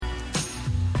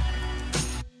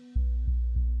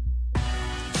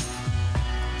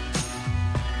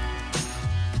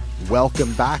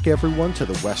Welcome back, everyone, to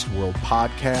the Westworld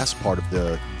Podcast, part of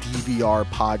the DVR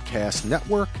Podcast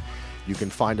Network. You can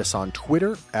find us on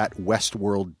Twitter at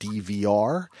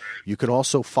WestworldDVR. You can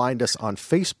also find us on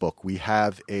Facebook. We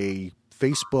have a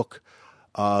Facebook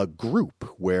group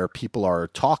where people are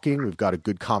talking. We've got a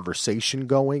good conversation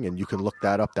going, and you can look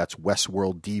that up. That's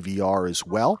Westworld DVR as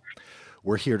well.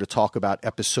 We're here to talk about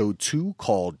episode 2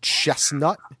 called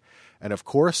Chestnut. And of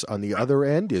course, on the other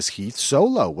end is Heath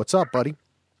Solo. What's up, buddy?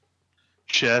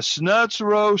 Chestnuts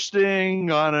roasting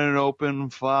on an open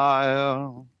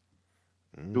fire.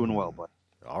 Doing well, bud.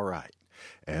 All right.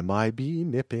 MIB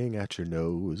nipping at your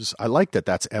nose. I like that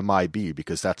that's MIB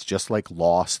because that's just like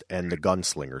Lost and The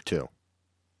Gunslinger, too.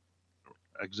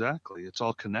 Exactly. It's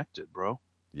all connected, bro.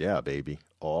 Yeah, baby.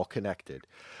 All connected.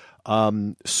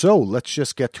 So let's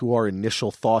just get to our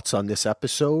initial thoughts on this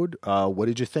episode. What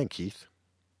did you think, Heath?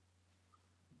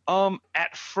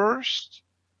 At first,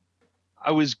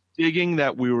 I was digging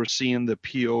that we were seeing the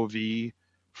POV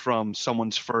from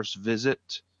someone's first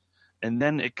visit, and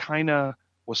then it kind of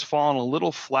was falling a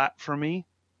little flat for me.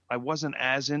 I wasn't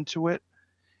as into it,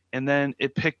 and then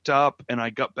it picked up, and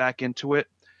I got back into it.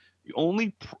 The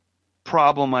only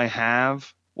problem I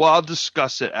have, well, I'll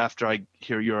discuss it after I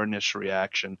hear your initial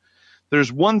reaction.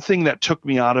 There's one thing that took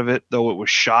me out of it, though it was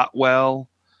shot well,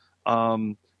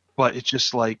 but it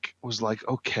just was like,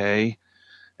 okay.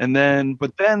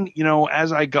 But then,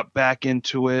 as I got back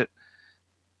into it,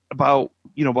 about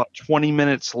 20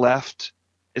 minutes left,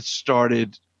 it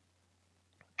started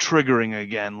triggering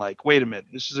again. Like, wait a minute,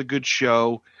 this is a good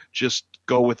show. Just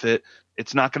go with it.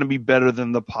 It's not going to be better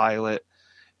than the pilot.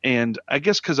 And I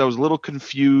guess because I was a little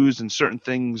confused and certain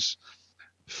things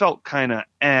felt kind of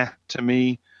to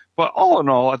me. But all in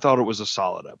all, I thought it was a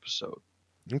solid episode.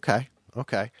 Okay.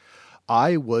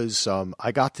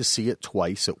 I got to see it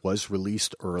twice. It was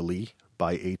released early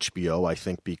by HBO, I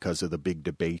think because of the big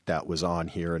debate that was on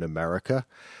here in America.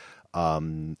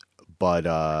 But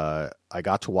I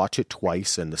got to watch it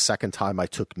twice, and the second time I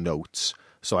took notes.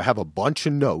 So I have a bunch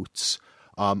of notes.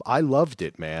 I loved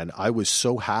it, man. I was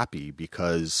so happy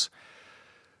because,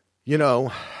 I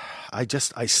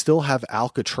still have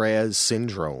Alcatraz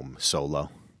syndrome, Solo.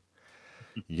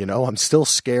 I'm still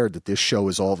scared that this show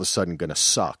is all of a sudden going to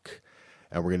suck.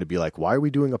 And we're going to be like, why are we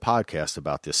doing a podcast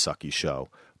about this sucky show?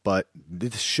 But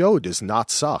this show does not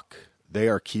suck. They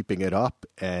are keeping it up.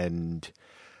 And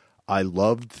I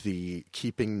loved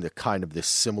keeping the kind of the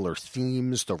similar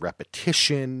themes, the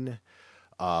repetition.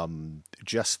 The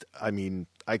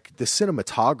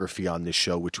cinematography on this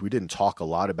show, which we didn't talk a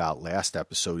lot about last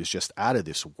episode, is just out of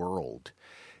this world.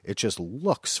 It just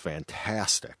looks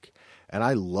fantastic. And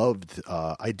I loved,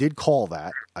 I did call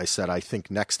that. I said, I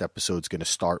think next episode's going to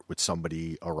start with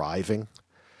somebody arriving.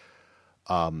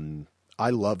 I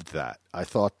loved that. I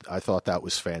thought that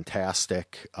was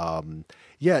fantastic.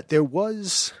 There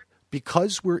was,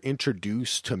 because we're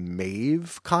introduced to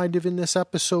Maeve kind of in this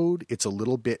episode, it's a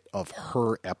little bit of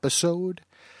her episode.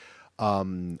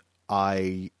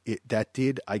 I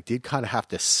did kind of have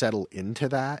to settle into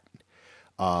that.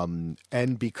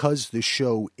 And because the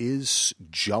show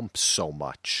jumps so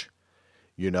much,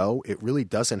 it really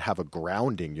doesn't have a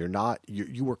grounding.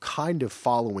 You were kind of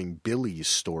following Billy's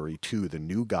story too, the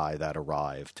new guy that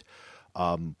arrived.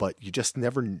 But you just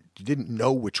you didn't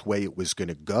know which way it was going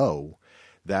to go.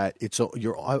 I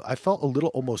felt a little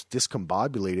almost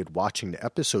discombobulated watching the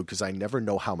episode because I never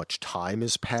know how much time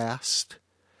has passed.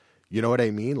 You know what I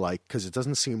mean? Like, cause it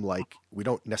doesn't seem like we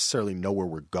don't necessarily know where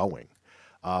we're going.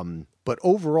 But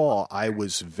overall, I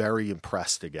was very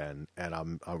impressed again,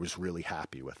 and I was really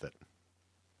happy with it.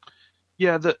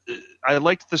 Yeah, I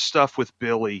liked the stuff with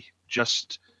Billy.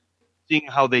 Just seeing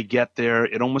how they get there,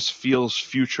 it almost feels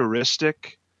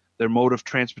futuristic. Their mode of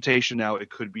transportation now, it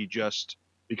could be just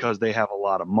because they have a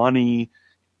lot of money,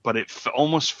 but it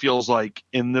almost feels like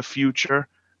in the future.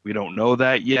 We don't know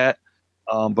that yet,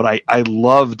 but I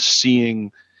loved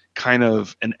seeing kind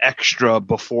of an extra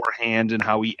beforehand and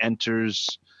how he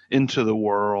enters into the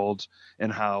world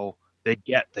and how they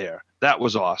get there. That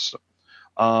was awesome.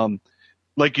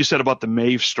 Like you said about the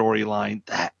Maeve storyline,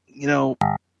 that,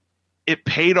 it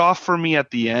paid off for me at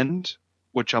the end,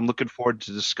 which I'm looking forward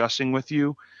to discussing with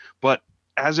you. But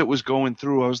as it was going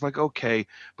through, I was like, okay.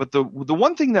 But the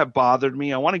one thing that bothered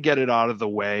me, I want to get it out of the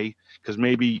way because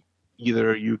maybe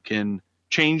either you can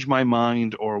change my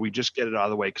mind or we just get it out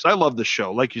of the way, because I love the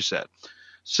show. Like you said,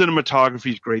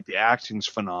 cinematography is great. The acting's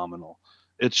phenomenal.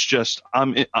 It's just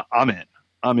I'm in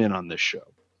on this show.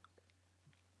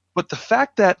 But the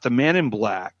fact that the Man in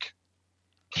Black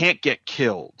can't get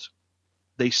killed,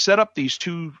 they set up these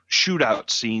two shootout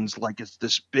scenes like it's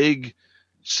this big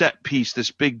set piece,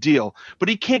 this big deal, but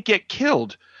he can't get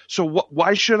killed. So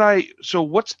why should I? So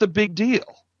what's the big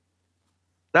deal?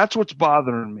 That's what's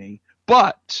bothering me.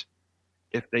 But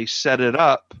if they set it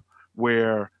up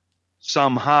where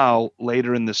somehow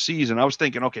later in the season, I was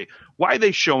thinking, okay, why are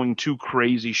they showing 2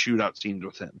 crazy shootout scenes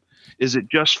with him? Is it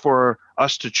just for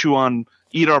us to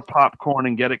eat our popcorn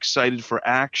and get excited for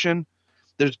action?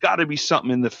 There's got to be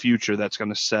something in the future that's going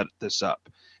to set this up.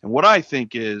 And what I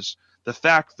think is the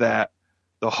fact that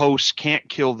the host can't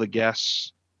kill the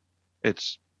guests.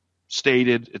 It's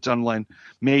stated, it's underlined.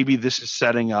 Maybe this is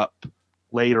setting up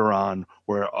later on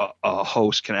where a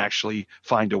host can actually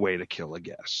find a way to kill a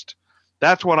guest.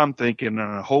 That's what I'm thinking, and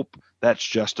I hope that's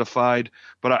justified.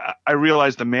 But I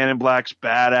realize the Man in Black's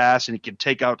badass, and he can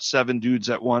take out 7 dudes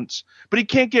at once, but he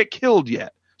can't get killed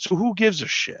yet. So who gives a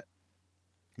shit?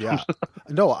 Yeah.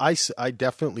 No, I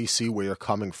definitely see where you're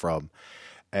coming from.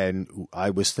 And I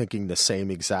was thinking the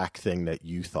same exact thing that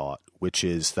you thought, which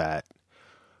is that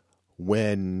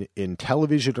when in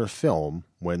television or film,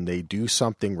 when they do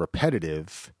something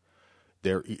repetitive,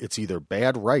 it's either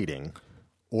bad writing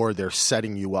or they're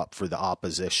setting you up for the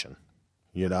opposition,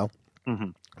 you know?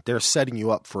 Mm-hmm. They're setting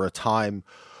you up for a time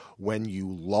when you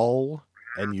lull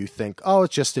and you think, oh,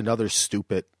 it's just another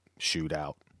stupid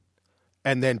shootout.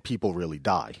 And then people really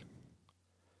die.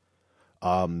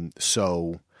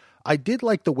 So I did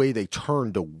like the way they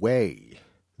turned away,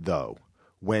 though,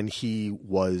 when he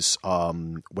was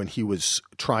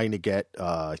trying to get,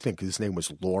 I think his name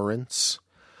was Lawrence,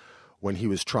 when he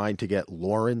was trying to get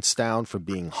Lawrence down from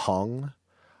being hung.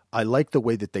 I like the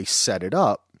way that they set it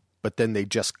up, but then they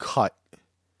just cut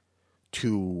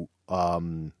to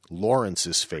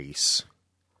Lawrence's face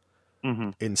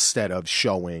instead of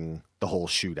showing the whole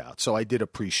shootout. So I did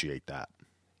appreciate that.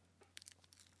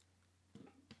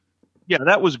 Yeah,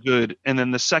 that was good. And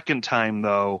then the second time,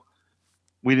 though,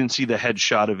 we didn't see the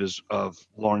headshot of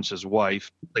Lawrence's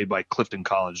wife, played by Clifton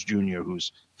Collins Jr.,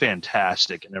 who's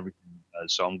fantastic in everything he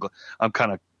does. So I'm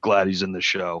kind of glad he's in the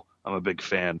show. I'm a big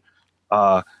fan.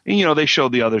 And, they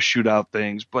showed the other shootout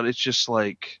things, but it's just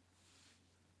like,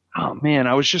 oh man,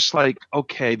 I was just like,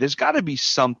 okay, there's got to be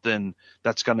something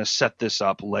that's going to set this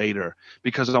up later,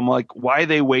 because I'm like, why are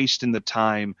they wasting the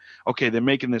time? Okay, they're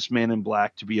making this Man in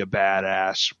Black to be a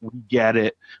badass. We get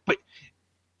it. But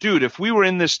dude, if we were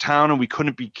in this town and we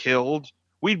couldn't be killed,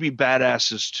 we'd be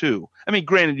badasses too. I mean,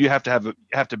 granted, you have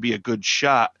to be a good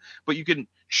shot, but you can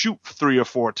shoot 3 or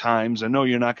 4 times and know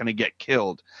you're not going to get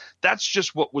killed. That's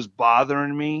just what was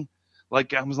bothering me.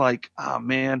 Like, I was like, oh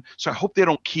man. So I hope they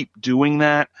don't keep doing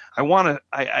that.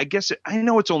 I guess I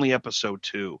know it's only episode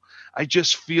 2. I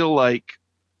just feel like,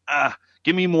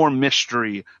 give me more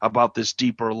mystery about this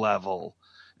deeper level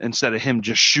instead of him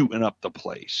just shooting up the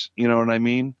place. You know what I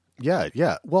mean? Yeah.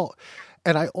 Well,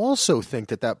 and I also think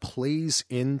that plays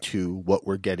into what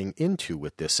we're getting into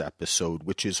with this episode,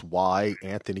 which is why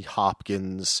Anthony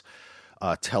Hopkins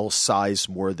tells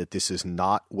Sizemore that this is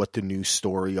not what the new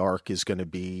story arc is going to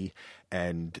be.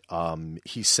 And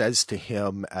he says to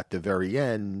him at the very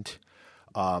end,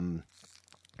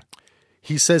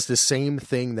 he says the same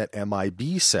thing that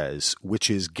MIB says, which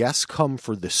is guests come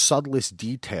for the subtlest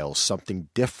details, something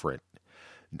different,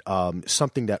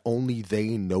 something that only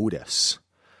they notice.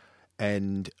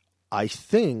 And I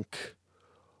think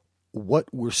what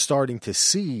we're starting to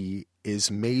see is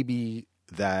maybe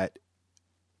that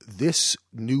this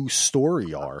new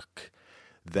story arc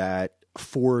that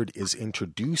Ford is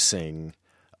introducing,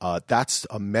 that's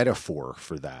a metaphor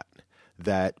for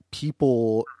that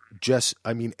people just,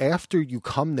 I mean, after you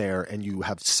come there and you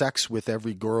have sex with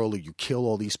every girl or you kill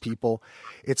all these people,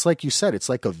 it's like you said, it's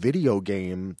like a video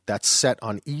game that's set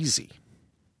on easy.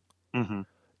 Mm-hmm.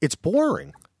 It's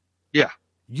boring. Yeah.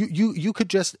 You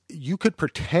could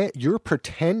pretend you're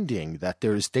pretending that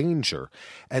there's danger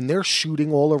and they're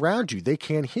shooting all around you. They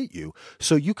can't hit you.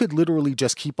 So you could literally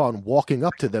just keep on walking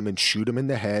up to them and shoot them in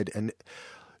the head. And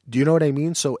do you know what I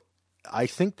mean? So I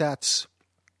think that's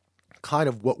kind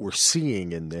of what we're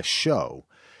seeing in this show,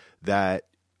 that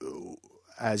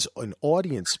as an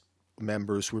audience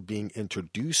members, we're being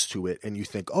introduced to it and you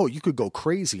think, oh, you could go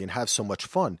crazy and have so much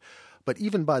fun. But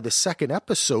even by the second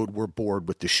episode, we're bored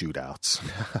with the shootouts.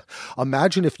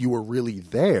 Imagine if you were really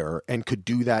there and could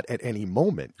do that at any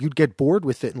moment. You'd get bored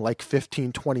with it in like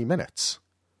 15, 20 minutes.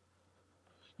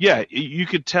 Yeah, you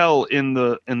could tell in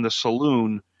the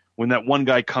saloon when that one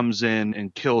guy comes in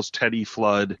and kills Teddy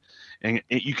Flood, and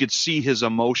you could see his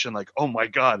emotion, like, oh my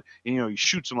God, and, he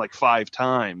shoots him like 5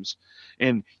 times.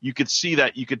 And you could see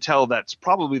that, you could tell that's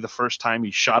probably the first time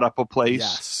he shot up a place.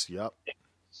 Yes, yep.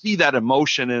 See that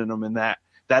emotion in him and that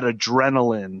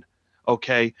adrenaline,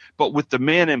 okay? But with the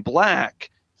Man in Black,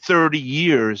 30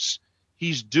 years.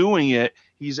 He's doing it.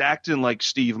 He's acting like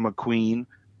Steve McQueen,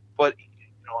 but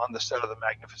on the set of the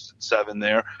Magnificent Seven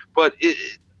there. But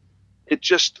it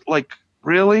just like,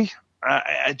 really,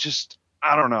 I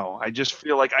don't know. I just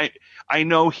feel like I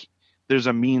know there's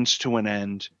a means to an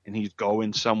end, and he's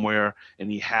going somewhere,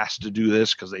 and he has to do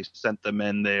this because they sent the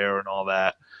men there and all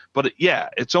that. But yeah,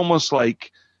 it's almost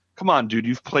like, come on, dude,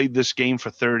 you've played this game for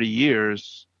 30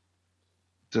 years.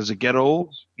 Does it get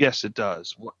old? Yes, it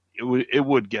does. It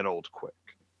would get old quick.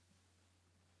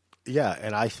 Yeah,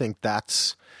 and I think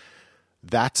that's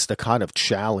the kind of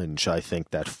challenge I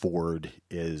think that Ford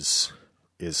is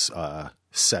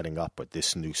setting up with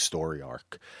this new story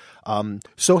arc.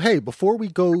 So, hey, before we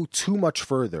go too much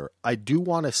further, I do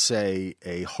want to say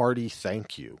a hearty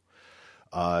thank you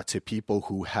to people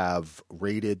who have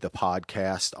rated the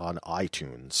podcast on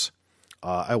iTunes.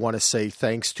 I want to say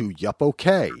thanks to Yup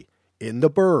OK, In the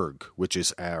Berg, which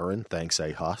is Aaron. Thanks,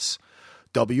 A. Huss.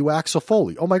 W. Axel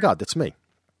Foley. Oh, my God, that's me.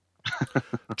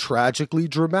 Tragically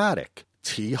Dramatic.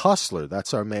 T. Hustler.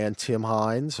 That's our man Tim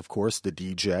Hines, of course, the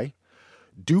DJ.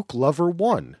 Duke Lover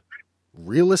 1.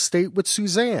 Real Estate with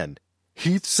Suzanne.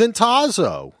 Heath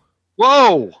Centazzo.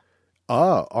 Whoa!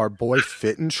 Our boy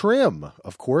Fit and Trim.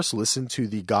 Of course, listen to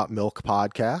the Got Milk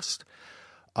podcast.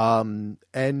 And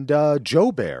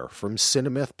Joe Bear from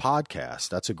Cinemyth Podcast.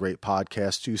 That's a great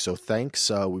podcast, too. So thanks.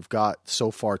 We've got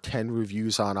so far 10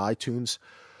 reviews on iTunes.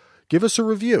 Give us a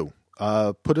review.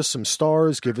 Put us some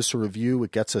stars. Give us a review.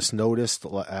 It gets us noticed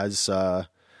as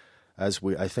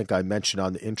I think I mentioned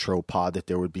on the intro pod that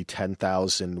there would be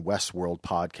 10,000 Westworld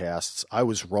podcasts. I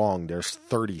was wrong. There's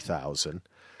 30,000.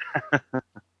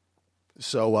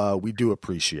 So we do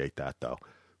appreciate that, though.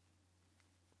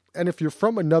 And if you're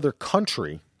from another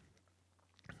country,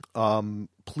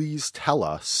 please tell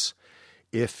us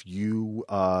if you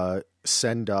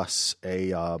send us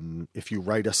if you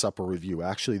write us up a review.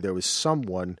 Actually, there was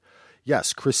someone,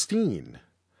 yes, Christine,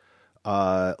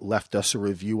 left us a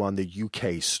review on the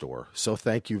UK store. So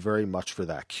thank you very much for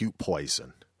that. Cute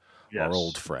Poison, yes, our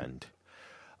old friend.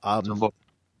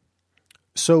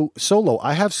 So, Solo,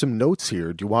 I have some notes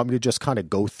here. Do you want me to just kind of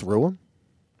go through them?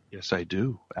 Yes, I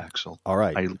do, Axel. All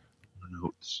right. I love the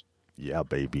notes. Yeah,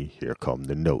 baby. Here come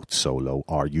the notes, Solo.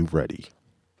 Are you ready?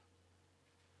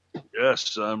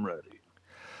 Yes, I'm ready.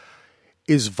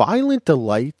 Is Violent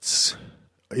Delights...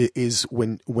 is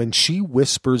when she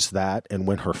whispers that and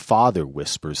when her father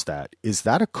whispers that, is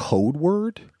that a code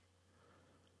word?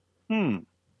 No,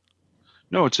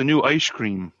 it's a new ice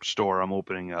cream store I'm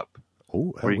opening up.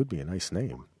 Oh, that would be a nice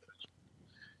name.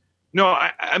 No,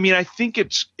 I mean, I think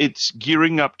it's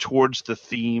gearing up towards the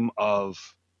theme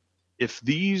of, if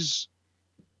these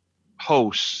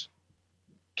hosts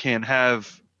can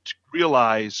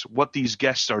realize what these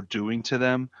guests are doing to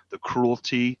them, the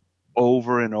cruelty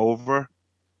over and over,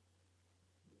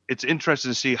 it's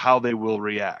interesting to see how they will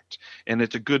react. And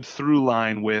it's a good through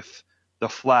line with the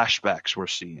flashbacks we're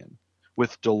seeing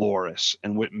with Dolores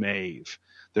and with Maeve.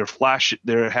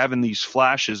 They're having these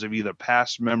flashes of either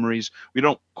past memories. We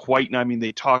don't quite know. I mean,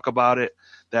 they talk about it,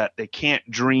 that they can't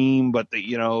dream, but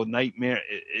nightmare.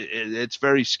 It's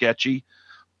very sketchy,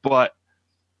 but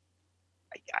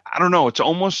I don't know.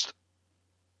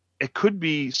 It could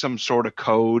be some sort of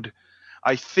code.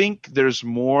 I think there's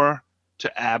more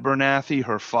to Abernathy,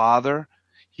 her father.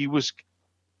 He was,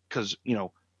 because,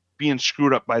 being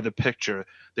screwed up by the picture,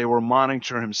 they were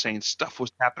monitoring him, saying stuff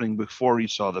was happening before he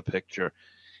saw the picture.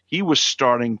 He was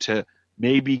starting to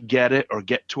maybe get it or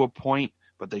get to a point,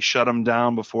 but they shut him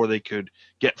down before they could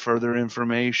get further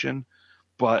information.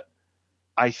 But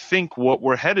I think what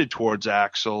we're headed towards,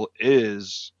 Axel,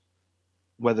 is,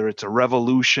 whether it's a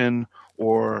revolution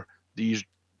or these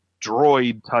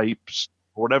droid types,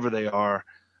 whatever they are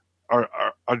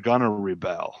gonna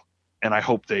rebel, and I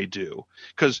hope they do,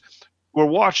 because we're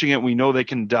watching it. We know they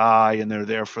can die, and they're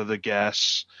there for the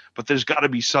guests, but there's got to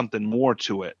be something more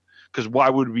to it. Because why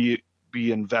would we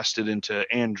be invested into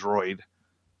android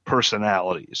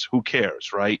personalities? Who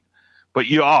cares, right? But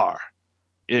you are.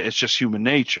 It's just human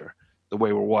nature, the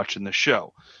way we're watching the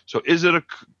show. So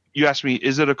you asked me,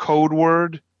 is it a code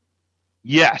word?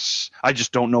 Yes. I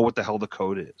just don't know what the hell the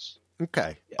code is.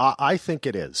 Okay. Yeah. I think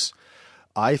it is.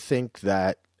 I think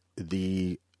that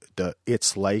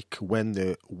it's like when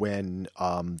the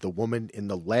woman in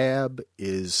the lab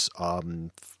is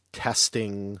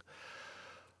testing.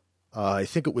 I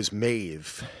think it was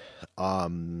Maeve,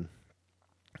 and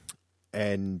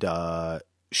I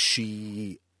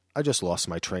just lost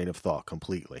my train of thought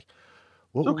completely.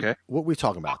 What were we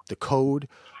talking about? The code.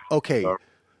 Okay,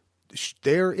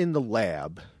 they're in the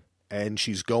lab, and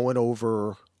she's going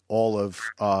over all of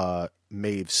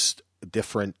Maeve's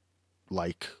different,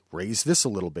 like raise this a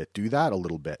little bit, do that a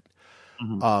little bit.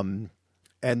 Mm-hmm.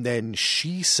 And then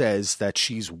she says that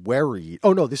she's worried.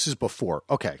 Oh no, this is before.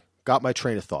 Okay. Got my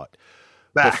train of thought.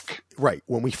 Back. Right.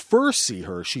 When we first see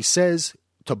her, she says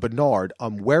to Bernard,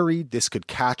 I'm worried this could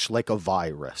catch like a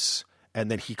virus. And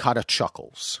then he kind of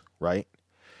chuckles, right?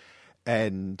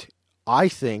 And I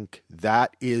think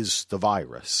that is the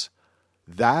virus.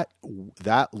 That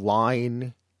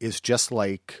line is just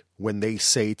like when they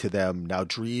say to them, now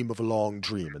dream of a long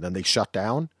dream, and then they shut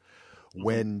down.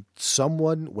 When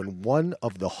one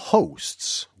of the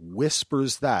hosts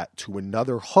whispers that to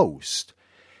another host,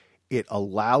 it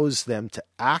allows them to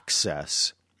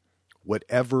access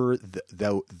whatever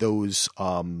the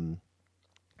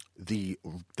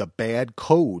bad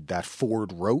code that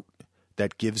Ford wrote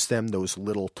that gives them those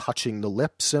little touching the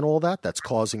lips and all that that's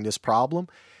causing this problem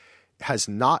has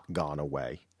not gone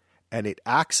away. And it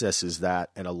accesses that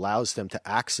and allows them to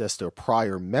access their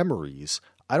prior memories.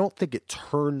 I don't think it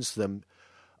turns them.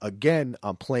 Again,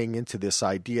 I'm playing into this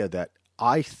idea that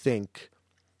I think,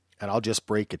 and I'll just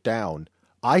break it down,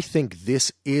 I think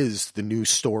this is the new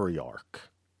story arc.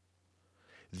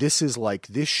 This is like,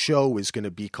 this show is going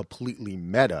to be completely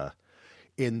meta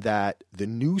in that the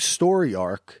new story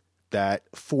arc that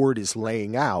Ford is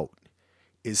laying out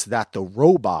is that the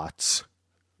robots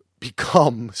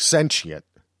become sentient.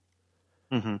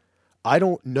 Mm-hmm. I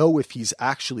don't know if he's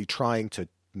actually trying to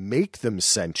make them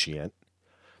sentient,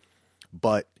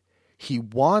 but he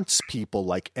wants people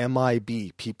like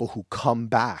MIB, people who come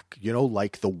back,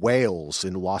 like the whales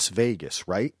in Las Vegas,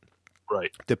 right?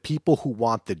 Right. The people who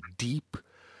want the deep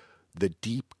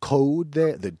code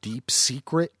there, the deep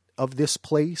secret of this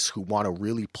place, who want to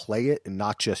really play it and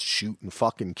not just shoot and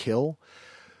fucking kill.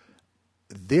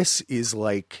 This is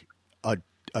like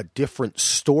a different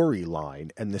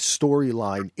storyline, and the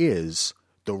storyline is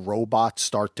the robots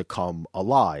start to come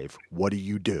alive. What do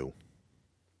you do?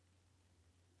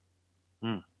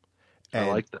 I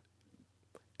like that.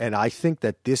 And I think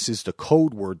that this is the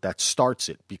code word that starts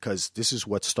it, because this is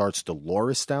what starts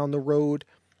Dolores down the road,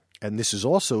 and this is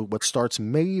also what starts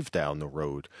Maeve down the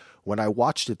road. When I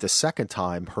watched it the second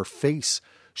time, her face,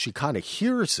 she kind of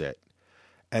hears it,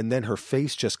 and then her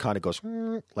face just kind of goes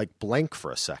like blank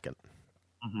for a second.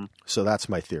 Mm-hmm. So that's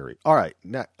my theory. All right.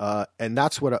 And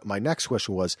that's what my next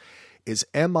question was, is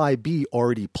MIB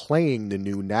already playing the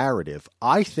new narrative?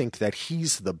 I think that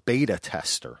he's the beta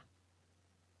tester.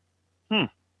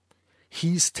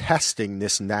 He's testing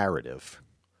this narrative,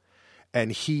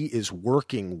 and he is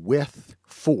working with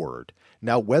Ford.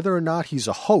 Now, whether or not he's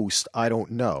a host, I don't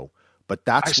know, but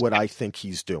that's what I think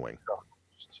he's doing.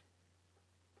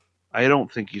 I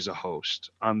don't think he's a host.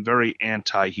 I'm very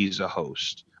anti he's a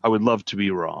host. I would love to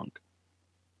be wrong.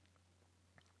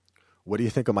 What do you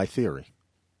think of my theory?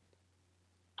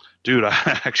 Dude,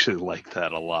 I actually like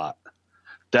that a lot.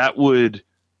 That would,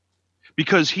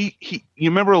 because you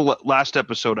remember last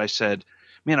episode I said,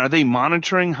 man, are they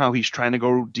monitoring how he's trying to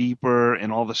go deeper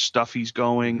and all the stuff he's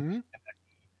going? Mm-hmm.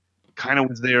 Kind of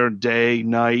was there day,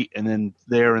 night, and then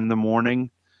there in the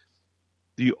morning.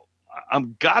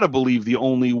 I've got to believe the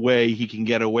only way he can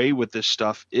get away with this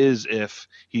stuff is if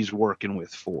he's working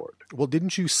with Ford. Well,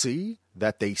 didn't you see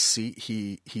that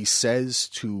he says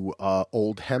to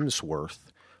old Hemsworth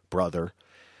brother,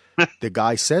 the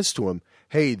guy says to him,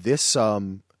 hey, this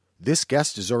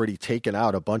guest has already taken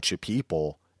out a bunch of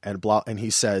people, and blah, and he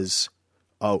says,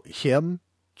 oh,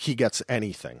 he gets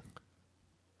anything.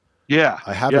 Yeah.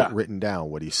 I have it written down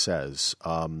what he says.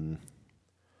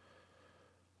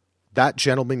 That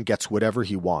gentleman gets whatever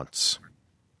he wants.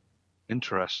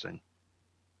 Interesting.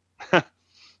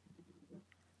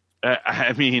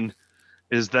 I mean,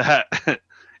 is that,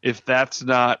 if that's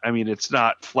not, I mean, it's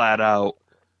not flat out,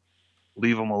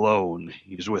 leave him alone,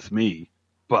 he's with me,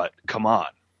 but come on.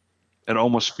 It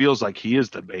almost feels like he is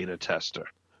the beta tester.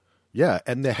 Yeah,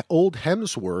 and the old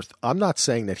Hemsworth, I'm not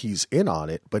saying that he's in on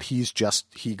it, but he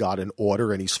got an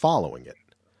order and he's following it.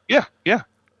 Yeah.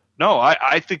 No,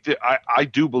 I think that I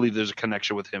do believe there's a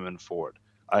connection with him and Ford.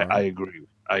 I agree.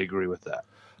 I agree with that.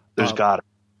 There's got it.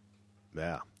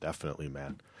 Yeah, definitely,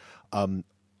 man.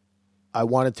 I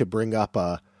wanted to bring up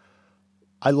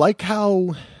I like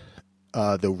how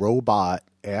the robot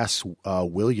asks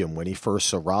William when he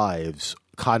first arrives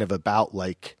kind of about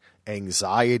like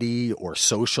anxiety or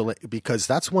social, because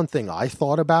that's one thing I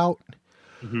thought about,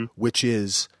 which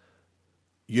is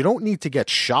you don't need to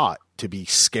get shot to be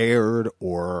scared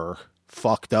or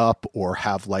fucked up or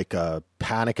have like a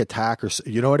panic attack, or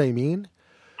you know what I mean?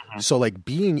 So like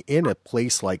being in a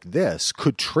place like this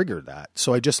could trigger that.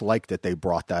 So I just like that they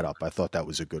brought that up. I thought that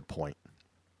was a good point.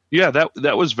 Yeah,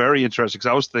 that was very interesting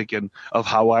because I was thinking of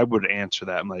how I would answer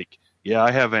that. I'm like, yeah,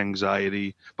 I have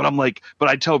anxiety, but I'm like, but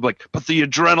I tell him like, but the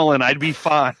adrenaline, I'd be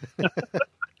fine. I'd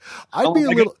I'm be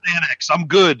like, a I got little. Xanax, I'm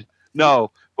good.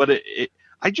 No, but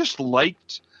I just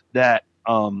liked that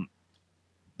the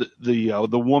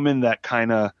woman that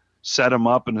kind of set him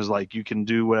up and is like, you can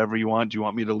do whatever you want. Do you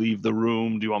want me to leave the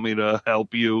room? Do you want me to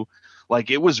help you?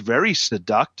 Like it was very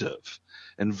seductive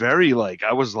and very like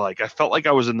I felt like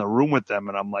I was in the room with them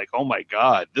and I'm like, oh my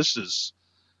god, this is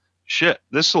shit.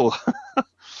 This will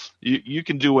you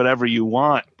can do whatever you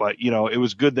want, but it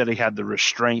was good that he had the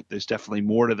restraint. There's definitely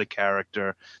more to the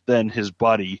character than his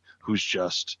buddy who's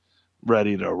just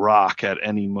ready to rock at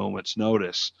any moment's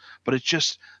notice. But it's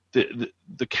just the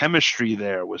chemistry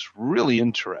there was really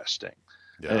interesting.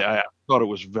 Yeah, I thought it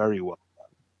was very well.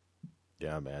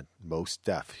 yeah, man. Most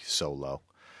Def Solo.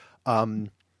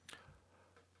 Um,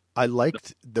 I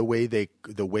liked the way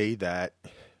that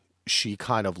she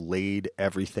kind of laid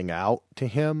everything out to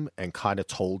him and kind of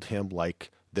told him like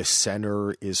the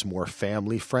center is more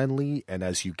family friendly, and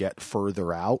as you get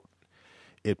further out,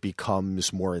 it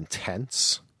becomes more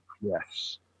intense.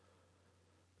 Yes.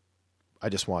 I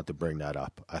just wanted to bring that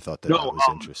up. I thought that No, that was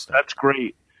interesting. that's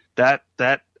great. That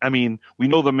I mean, we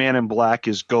know the Man in Black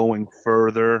is going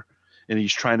further and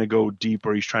he's trying to go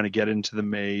deeper. He's trying to get into the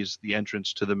maze, the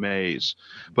entrance to the maze.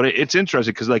 But it's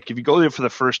interesting because like if you go there for the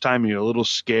first time and you're a little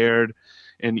scared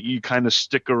and you kind of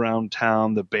stick around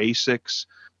town, the basics,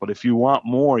 but if you want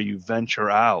more, you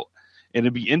venture out. And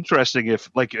it'd be interesting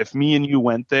if me and you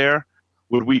went there,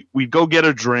 we'd go get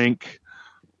a drink,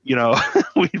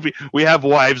 we have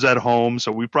wives at home,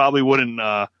 so we probably wouldn't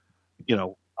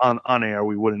on air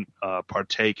we wouldn't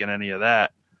partake in any of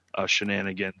that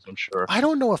shenanigans, I'm sure. I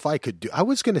don't know if I could do. I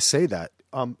was going to say that.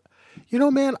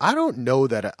 Man, I don't know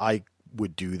that I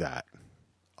would do that.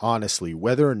 Honestly,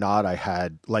 whether or not I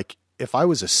had like, if I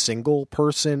was a single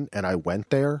person and I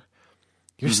went there,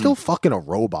 you're still fucking a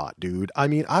robot, dude. I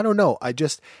mean, I don't know.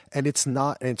 And it's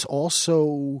not. And it's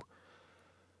also.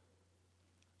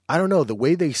 I don't know. The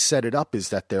way they set it up is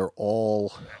that they're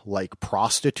all like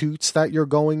prostitutes that you're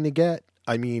going to get.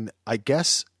 I mean, I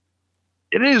guess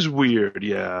it is weird.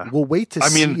 Yeah. We'll wait to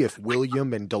see if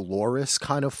William and Dolores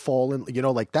kind of fall in,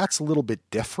 like that's a little bit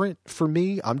different for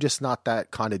me. I'm just not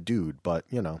that kind of dude, but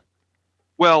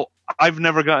Well, I've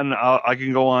never gotten, I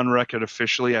can go on record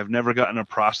officially. I've never gotten a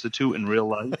prostitute in real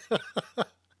life.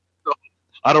 So,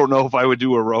 I don't know if I would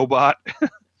do a robot.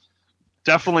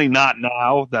 Definitely not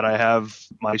now that I have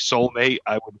my soulmate.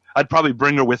 I'd probably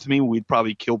bring her with me. We'd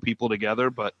probably kill people together.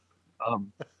 But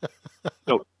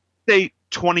so say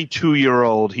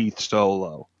 22-year-old Heath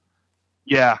Solo.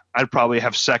 Yeah, I'd probably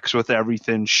have sex with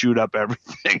everything, shoot up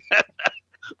everything.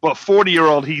 But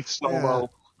 40-year-old Heath Solo,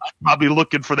 I'm probably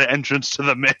looking for the entrance to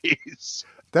the maze.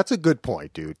 That's a good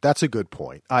point, dude. That's a good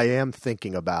point. I am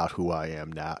thinking about who I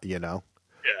am now, Yeah.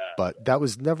 But that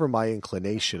was never my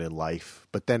inclination in life.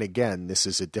 But then again, this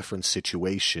is a different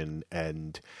situation.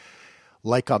 And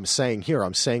like I'm saying here,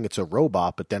 I'm saying it's a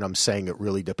robot, but then I'm saying it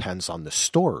really depends on the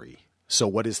story. So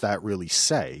what does that really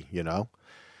say, Well,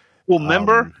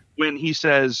 remember when he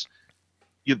says,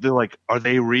 they're like, are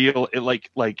they real? It like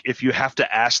if you have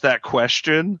to ask that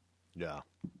question. Yeah.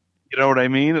 You know what I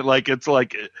mean? Like, it's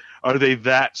like, are they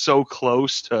that so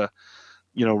close to,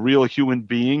 real human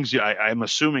beings? Yeah, I'm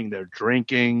assuming they're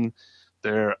drinking.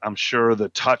 I'm sure the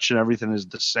touch and everything is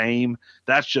the same.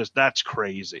 That's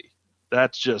crazy.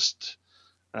 That's just,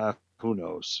 who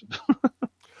knows?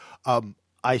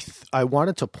 I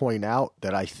wanted to point out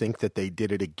that I think that they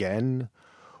did it again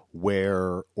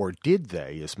or did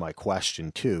they, is my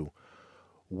question too,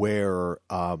 where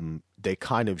they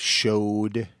kind of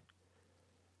showed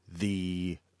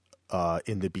the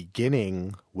in the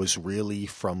beginning was really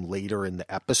from later in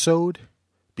the episode,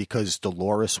 because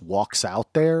Dolores walks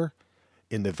out there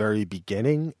in the very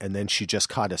beginning and then she just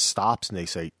kind of stops and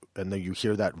and then you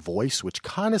hear that voice, which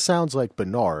kind of sounds like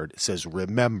Bernard. It says,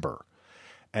 remember.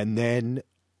 And then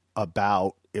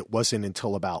it wasn't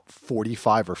until about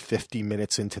 45 or 50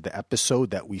 minutes into the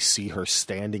episode that we see her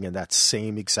standing in that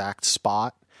same exact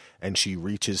spot and she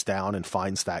reaches down and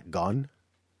finds that gun.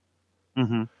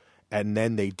 Mm-hmm. And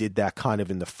then they did that kind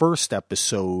of in the first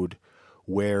episode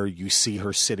where you see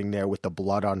her sitting there with the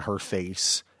blood on her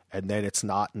face. And then it's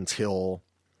not until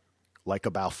like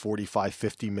about 45,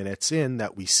 50 minutes in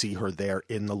that we see her there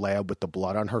in the lab with the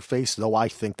blood on her face. Though I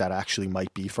think that actually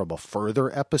might be from a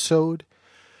further episode,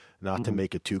 not to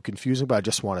make it too confusing, but I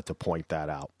just wanted to point that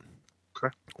out.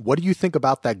 Okay. What do you think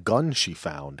about that gun she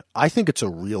found? I think it's a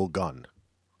real gun.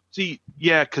 See,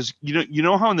 yeah, because you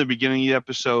know how in the beginning of the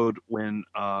episode when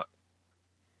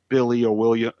Billy or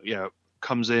William,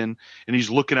 comes in and he's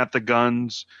looking at the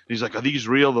guns. And he's like, "Are these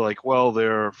real?" They're like, "Well,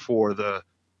 they're for the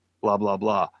blah blah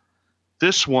blah."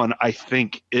 This one, I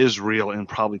think, is real and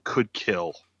probably could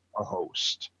kill a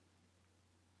host.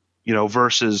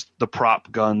 Versus the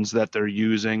prop guns that they're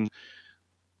using.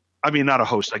 I mean, not a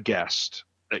host, a guest.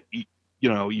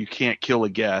 You can't kill a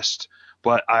guest,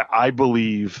 but I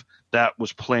believe that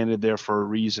was planted there for a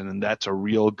reason, and that's a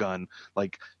real gun.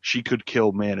 Like, she could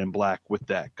kill Man in Black with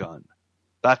that gun.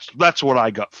 That's what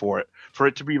I got for it. For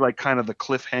it to be like kind of the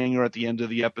cliffhanger at the end of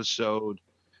the episode,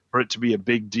 for it to be a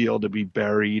big deal to be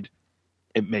buried,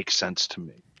 it makes sense to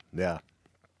me. Yeah.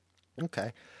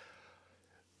 Okay.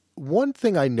 One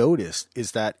thing I noticed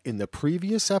is that in the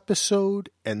previous episode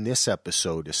and this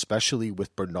episode, especially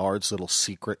with Bernard's little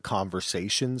secret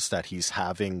conversations that he's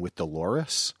having with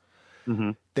Dolores,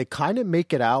 they kind of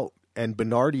make it out, and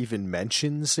Bernard even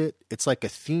mentions it. It's like a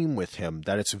theme with him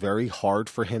that it's very hard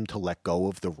for him to let go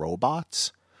of the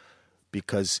robots,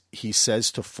 because he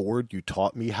says to Ford, "You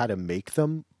taught me how to make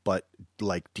them, but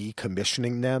like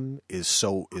decommissioning them is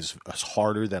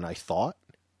harder than I thought."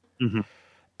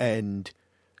 And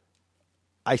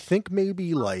I think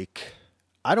maybe like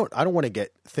I don't want to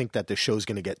think that the show's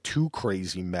going to get too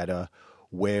crazy meta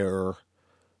where,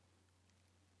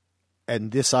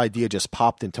 and this idea just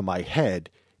popped into my head,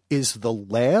 is the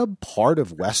lab part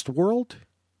of Westworld?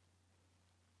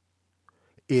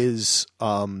 Is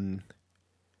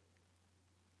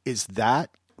that,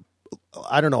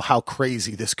 I don't know how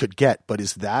crazy this could get, but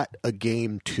is that a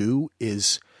game too?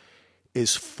 Is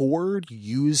Ford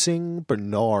using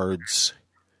Bernard's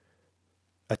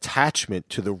attachment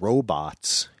to the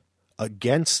robots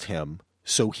against him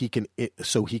so he can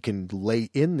lay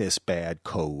in this bad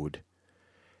code,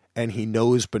 and he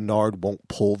knows Bernard won't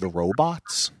pull the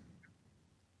robots?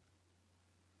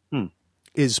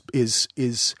 Is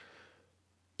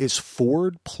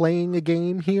Ford playing a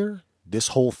game here? This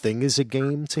whole thing is a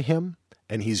game to him,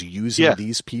 and he's using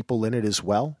these people in it as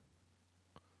well?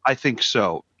 I think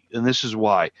so, and this is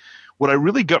why. What I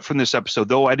really got from this episode,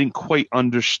 though I didn't quite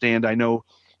understand, I know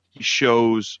he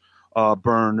shows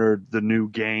Bernard the new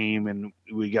game, and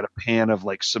we got a pan of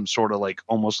like some sort of like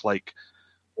almost like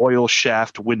oil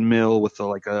shaft windmill with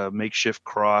like a makeshift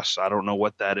cross. I don't know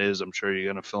what that is. I'm sure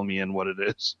you're going to fill me in what it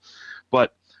is.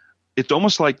 But it's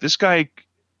almost like this guy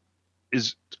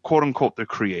is, quote unquote, the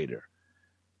creator.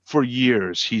 For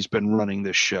years, he's been running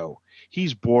this show.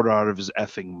 He's bored out of his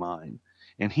effing mind,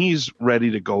 and he's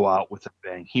ready to go out with a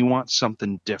bang. He wants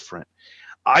something different.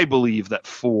 I believe that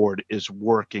Ford is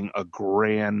working a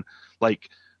grand, like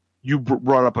you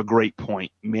brought up a great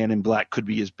point. Man in Black could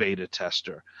be his beta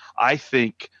tester. I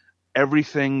think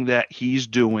everything that he's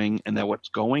doing and that what's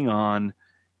going on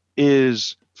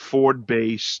is Ford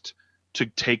based to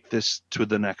take this to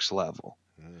the next level.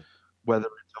 Whether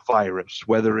it's a virus,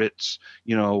 whether it's,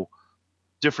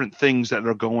 different things that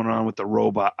are going on with the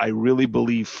robot. I really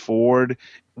believe Ford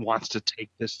wants to take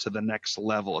this to the next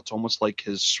level. It's almost like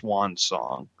his swan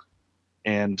song.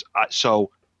 And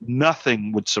so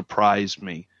nothing would surprise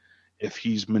me if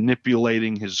he's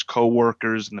manipulating his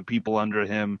coworkers and the people under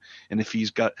him. And if he's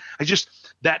got,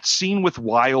 that scene with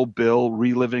Wild Bill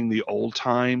reliving the old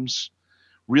times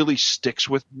really sticks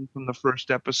with me from the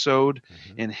first episode,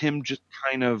 and him just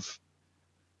kind of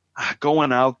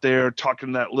going out there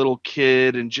talking to that little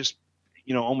kid and just,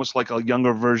 almost like a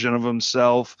younger version of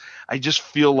himself. I just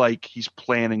feel like he's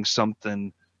planning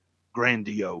something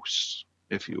grandiose,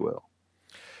 if you will.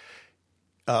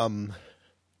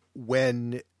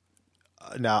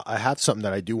 Now I have something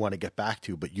that I do want to get back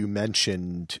to, but you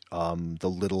mentioned the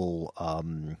little,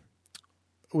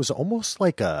 it was almost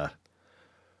like it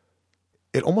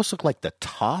almost looked like the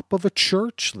top of a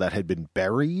church that had been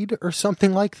buried or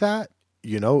something like that.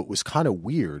 It was kind of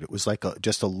weird. It was like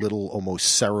just a little almost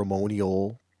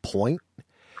ceremonial point.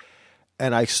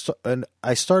 And I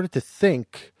started to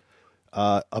think,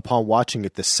 upon watching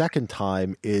it the second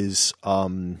time, is,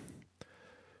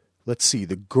 let's see,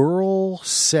 the girl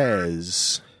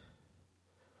says,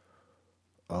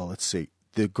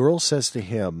 the girl says to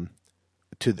him,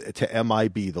 to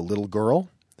MIB, the little girl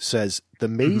says, "The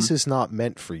maze is not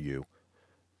meant for you."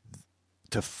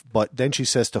 But then she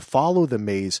says, to follow the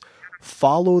maze,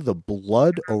 follow the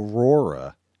blood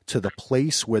aurora to the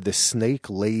place where the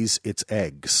snake lays its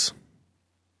eggs.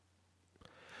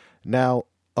 Now,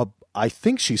 I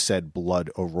think she said blood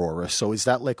aurora. So is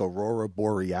that like aurora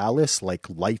borealis, like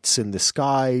lights in the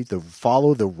sky?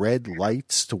 Follow the red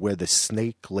lights to where the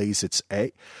snake lays its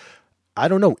egg. I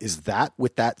don't know. Is that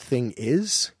what that thing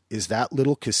is? Is that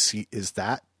little is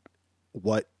that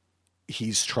what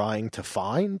he's trying to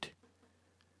find?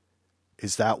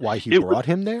 Is that why he brought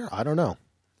him there? I don't know.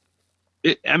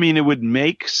 It would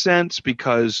make sense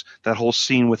because that whole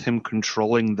scene with him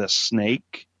controlling the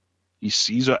snake, he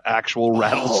sees an actual Oh,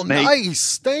 rattlesnake,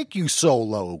 nice. Thank you,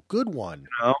 Solo. Good one.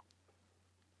 you know,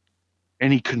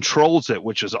 and he controls it,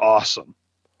 which is awesome.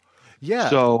 Yeah,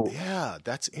 So yeah,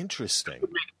 that's interesting.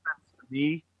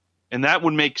 me, and that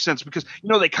would make sense because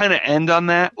they kind of end on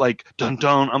that, like dun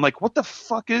dun. I'm like, what the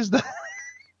fuck is that?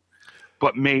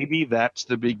 But maybe that's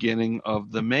the beginning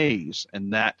of the maze,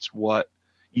 and that's what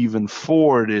even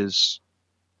Ford is.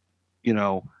 You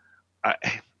know, I,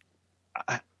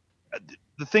 I,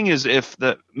 the thing is, if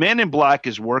the Man in Black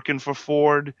is working for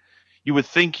Ford, you would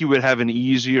think he would have an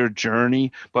easier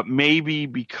journey, but maybe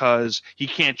because he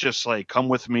can't just like come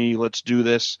with me, let's do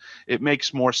this. It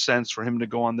makes more sense for him to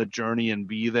go on the journey and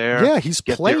be there. Yeah, he's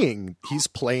Get there.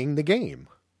 playing the game.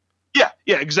 Yeah,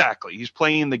 exactly. He's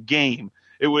playing the game.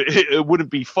 It wouldn't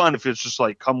be fun if it's just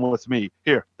like, come with me.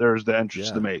 Here, there's the entrance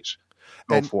to the maze.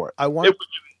 Go for it.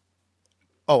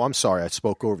 Oh, I'm sorry, I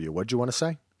spoke over you. What did you want to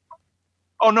say?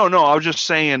 Oh no, I was just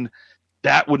saying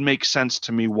that would make sense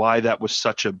to me why that was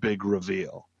such a big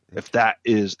reveal. If that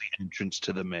is the entrance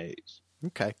to the maze.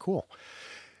 Okay, cool.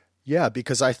 Yeah,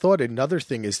 because I thought another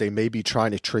thing is they may be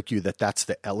trying to trick you that that's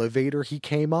the elevator he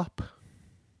came up.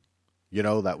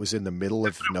 That was in the middle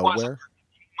of nowhere.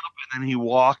 And then he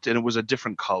walked, and it was a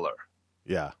different color.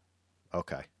 Yeah.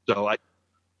 Okay. So I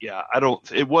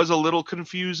don't. It was a little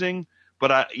confusing,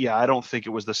 but I don't think it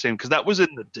was the same because that was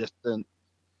in the distance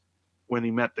when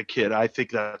he met the kid. I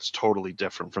think that's totally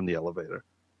different from the elevator.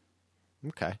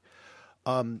 Okay.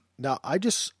 Now I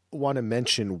just want to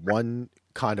mention one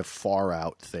kind of far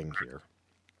out thing here.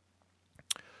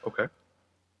 Okay.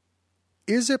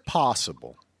 Is it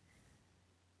possible?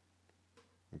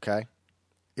 Okay.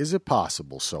 Is it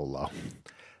possible, Solo,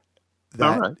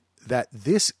 that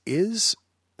this is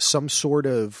some sort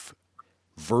of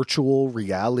virtual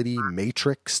reality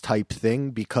matrix type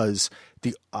thing? Because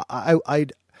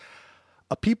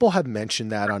people have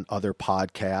mentioned that on other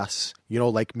podcasts.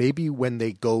 Like maybe when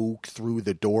they go through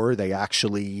the door, they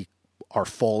actually are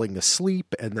falling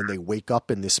asleep, and then they wake up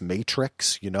in this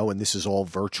matrix. And this is all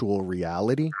virtual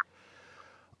reality.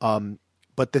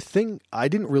 But the thing, I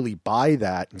didn't really buy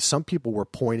that. And some people were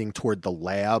pointing toward the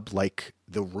lab, like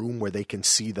the room where they can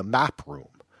see the map room,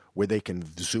 where they can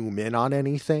zoom in on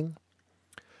anything.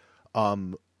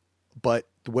 But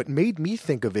what made me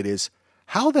think of it is,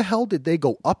 how the hell did they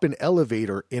go up an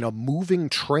elevator in a moving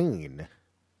train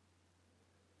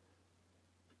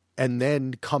and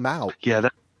then come out? Yeah,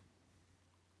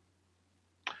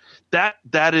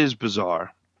 that is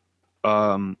bizarre.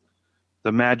 The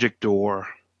magic door.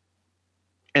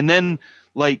 And then,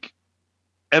 like,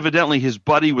 evidently his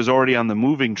buddy was already on the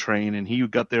moving train, and he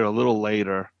got there a little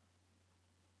later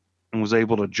and was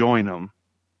able to join him.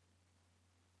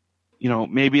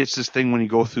 Maybe it's this thing when you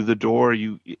go through the door,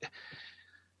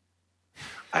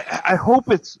 I hope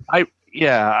it's I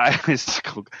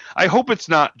hope it's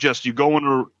not just you go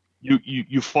in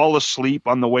you fall asleep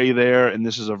on the way there, and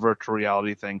this is a virtual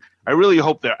reality thing. I really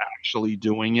hope they're actually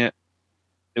doing it.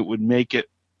 It would make it.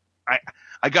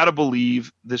 I gotta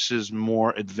believe this is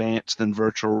more advanced than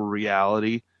virtual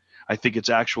reality. I think it's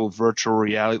actual virtual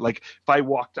reality. Like if I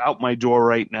walked out my door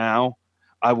right now,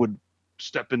 I would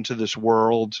step into this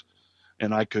world,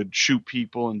 and I could shoot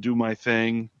people and do my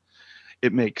thing.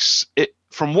 It makes it,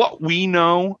 from what we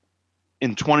know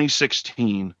in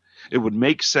 2016, it would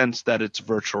make sense that it's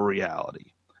virtual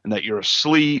reality and that you're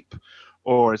asleep,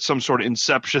 or it's some sort of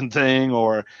Inception thing,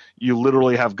 or you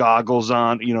literally have goggles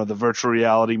on, the virtual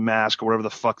reality mask or whatever the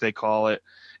fuck they call it,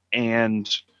 and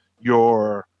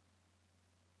you're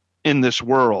in this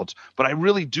world. But I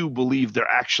really do believe they're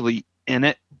actually in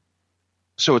it.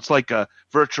 So it's like a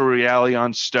virtual reality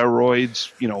on steroids,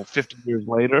 50 years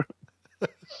later.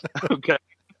 Okay.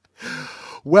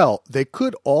 Well, they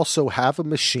could also have a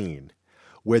machine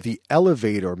where the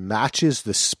elevator matches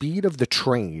the speed of the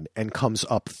train and comes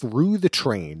up through the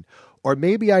train. Or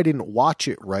maybe I didn't watch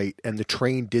it right and the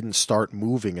train didn't start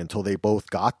moving until they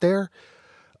both got there.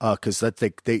 Because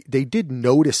they did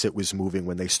notice it was moving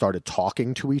when they started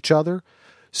talking to each other.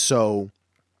 So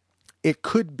it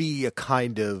could be a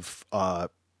kind of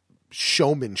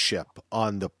showmanship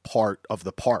on the part of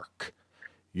the park,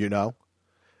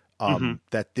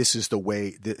 that this is the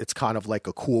way, it's kind of like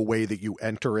a cool way that you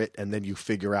enter it, and then you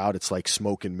figure out it's like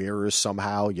smoke and mirrors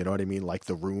somehow, you know what I mean? Like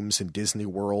the rooms in Disney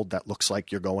World that looks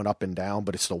like you're going up and down,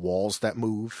 but it's the walls that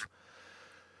move.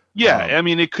 Yeah,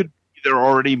 it could be they're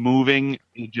already moving,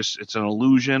 it's an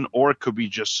illusion, or it could be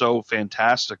just so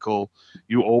fantastical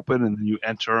you open and then you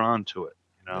enter onto it,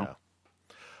 Yeah.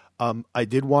 I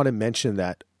did want to mention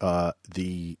that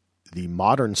the the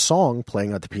modern song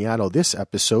playing on the piano this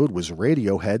episode was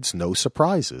Radiohead's No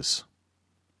Surprises.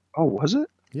 Oh, was it?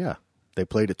 Yeah, they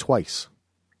played it twice.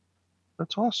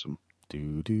 That's awesome.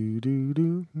 Do do do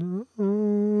do. No.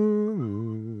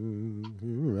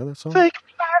 Remember that song? Fake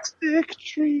plastic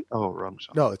tree. Oh, wrong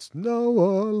song. No, it's No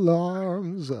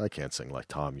Alarms. I can't sing like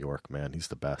Tom York, man. He's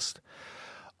the best.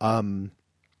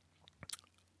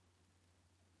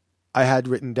 I had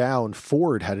written down,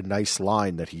 Ford had a nice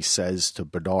line that he says to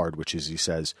Bernard, which is, he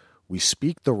says, "We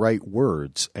speak the right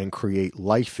words and create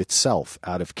life itself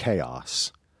out of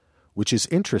chaos," which is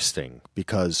interesting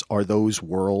because are those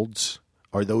words,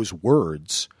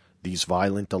 these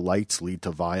violent delights lead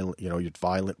to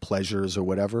violent pleasures or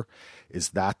whatever?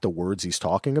 Is that the words he's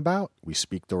talking about? We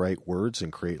speak the right words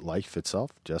and create life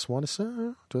itself. Just want to say,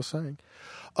 just saying.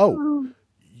 Oh,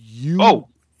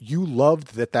 you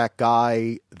loved that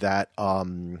guy that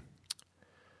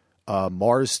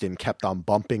Marsden kept on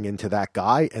bumping into that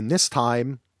guy, and this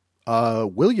time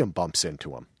William bumps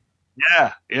into him.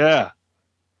 Yeah.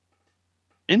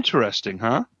 Interesting,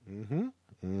 huh? Mm-hmm.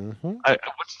 Mm-hmm.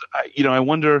 I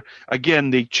wonder, again,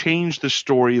 they changed the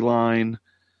storyline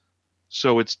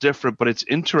so it's different, but it's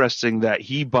interesting that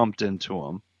he bumped into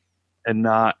him and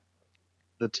not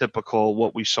the typical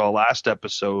what we saw last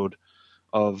episode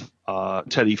of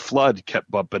Teddy Flood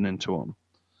kept bumping into him.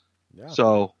 Yeah.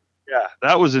 So, yeah,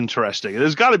 that was interesting.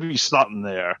 There's got to be something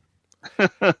there.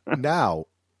 Now,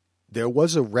 there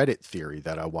was a Reddit theory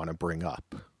that I want to bring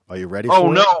up. Are you ready for it?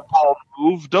 Oh, no, Paul,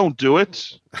 move. Don't do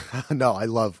it. No,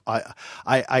 I've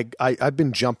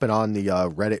been jumping on the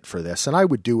Reddit for this, and I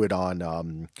would do it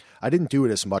on, I didn't do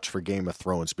it as much for Game of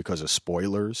Thrones because of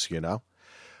spoilers,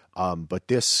 but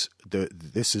this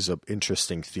is an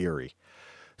interesting theory.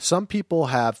 Some people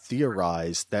have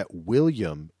theorized that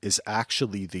William is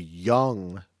actually the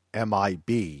young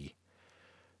MIB,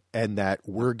 and that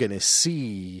we're going to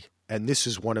see, and this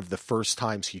is one of the first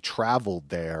times he traveled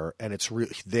there, and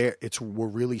we're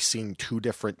really seeing two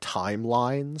different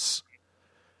timelines,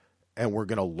 and we're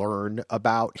going to learn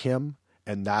about him,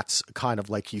 and that's kind of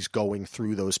like he's going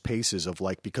through those paces of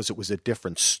like, because it was a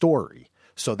different story,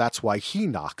 so that's why he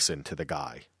knocks into the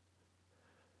guy,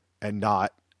 and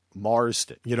not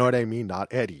Marsden. You know what I mean? Not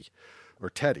Eddie or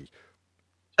Teddy.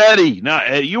 Eddie, not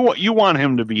Eddie. You want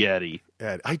him to be Eddie.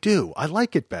 Ed. I do. I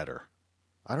like it better.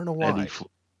 I don't know why. Eddie.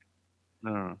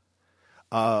 No.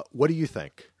 What do you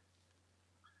think?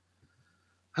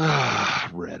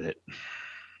 Reddit.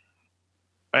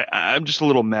 I'm just a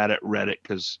little mad at Reddit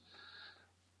because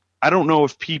I don't know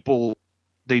if people,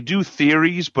 they do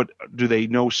theories, but do they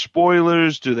know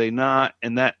spoilers? Do they not?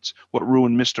 And that's what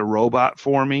ruined Mr. Robot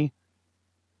for me.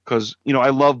 Because,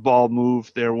 I love Bald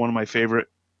Move. They're one of my favorite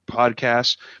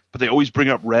podcasts, but they always bring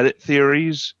up Reddit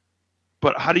theories.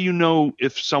 But how do you know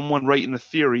if someone writing a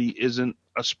theory isn't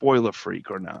a spoiler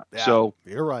freak or not? Yeah, so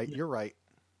you're right.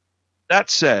 That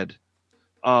said,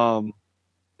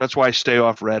 that's why I stay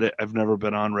off Reddit. I've never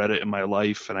been on Reddit in my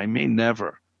life, and I may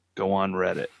never go on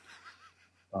Reddit.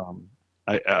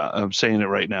 I'm saying it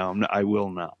right now. I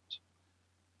will not.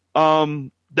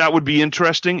 That would be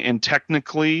interesting, and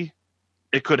technically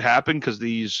it could happen because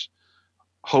these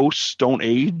hosts don't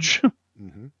age.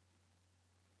 Mm-hmm.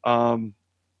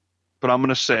 But I'm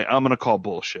going to call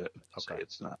bullshit. Okay. Say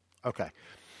it's not. Okay.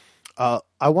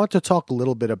 I want to talk a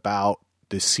little bit about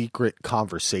the secret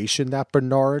conversation that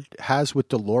Bernard has with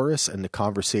Dolores and the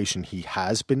conversation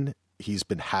he's been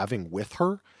having with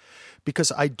her,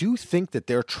 because I do think that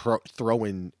they're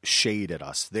throwing shade at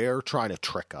us. They're trying to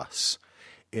trick us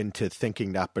into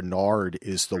thinking that Bernard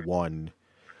is the one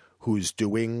who's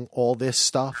doing all this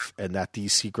stuff and that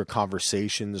these secret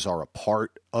conversations are a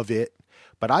part of it.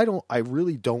 But I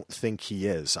really don't think he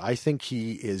is. I think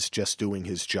he is just doing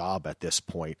his job at this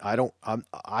point.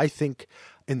 I think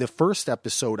in the first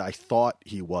episode I thought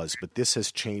he was, but this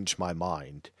has changed my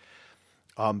mind.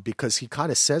 Because he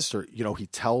kind of says to her, he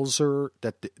tells her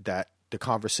that the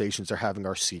conversations they're having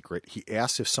are secret. He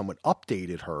asks if someone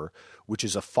updated her, which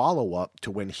is a follow-up to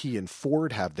when he and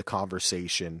Ford have the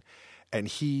conversation, and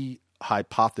he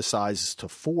hypothesizes to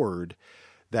Ford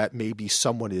that maybe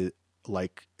someone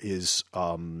is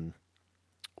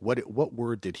what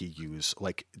word did he use?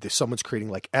 Like someone's creating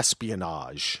like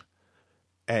espionage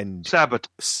and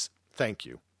sabotage. Thank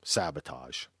you,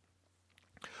 sabotage.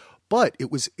 But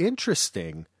it was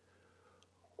interesting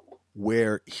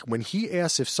where when he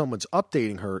asks if someone's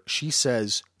updating her, she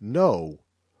says no.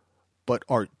 But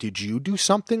did you do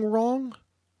something wrong?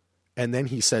 And then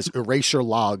he says, erase your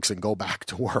logs and go back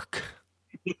to work.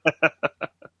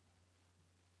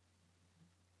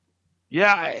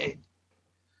 Yeah.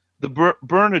 the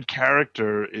Bernard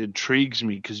character intrigues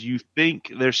me because you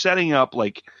think they're setting up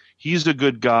like he's a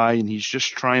good guy and he's just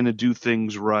trying to do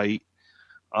things right.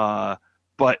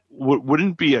 But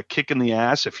wouldn't it be a kick in the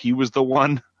ass if he was the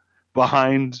one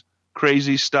behind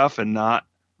crazy stuff and not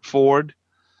Ford?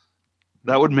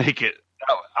 That would make it.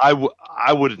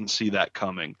 I wouldn't see that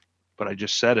coming, but I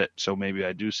just said it, so maybe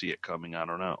I do see it coming. I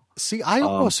don't know. See, I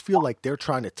almost feel like they're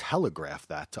trying to telegraph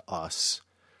that to us,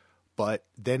 but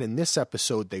then in this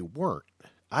episode they weren't.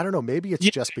 I don't know. Maybe it's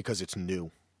just because it's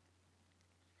new.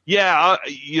 Yeah,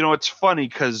 it's funny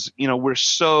because we're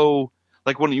so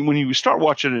like when you start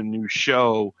watching a new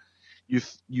show,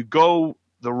 you go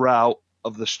the route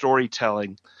of the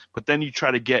storytelling, but then you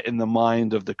try to get in the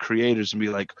mind of the creators and be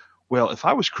like, well, if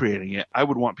I was creating it, I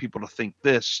would want people to think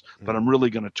this, but I'm really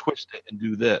going to twist it and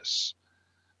do this.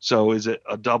 So is it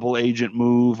a double agent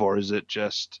move or is it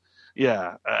just,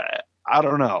 I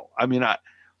don't know. I mean,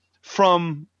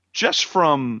 from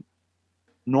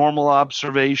normal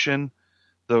observation,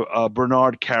 the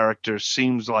Bernard character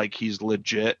seems like he's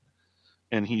legit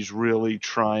and he's really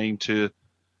trying to,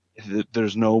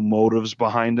 there's no motives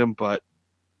behind him, but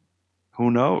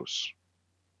who knows?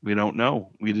 We don't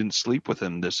know. We didn't sleep with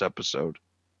him this episode.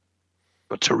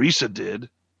 But Teresa did.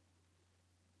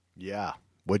 Yeah.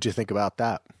 What'd you think about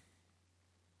that?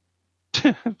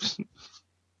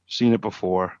 Seen it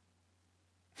before.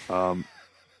 I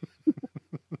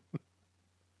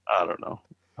don't know.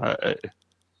 I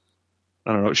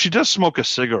don't know. She does smoke a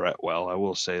cigarette well, I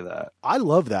will say that. I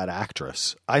love that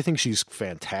actress. I think she's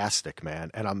fantastic, man.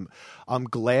 And I'm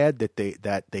glad that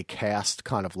they cast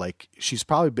kind of like, she's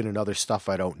probably been in other stuff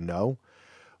I don't know.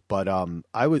 But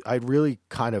I really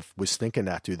kind of was thinking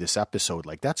that through this episode.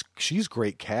 Like she's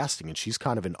great casting and she's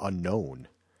kind of an unknown.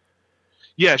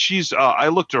 Yeah, she's I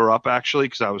looked her up actually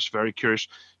because I was very curious.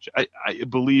 I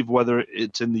believe whether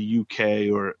it's in the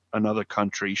UK or another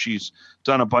country, she's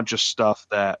done a bunch of stuff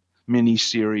that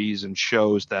miniseries and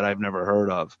shows that I've never heard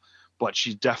of, but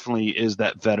she definitely is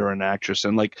that veteran actress.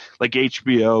 And like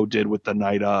HBO did with The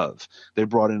Night Of, they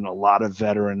brought in a lot of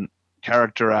veteran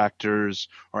character actors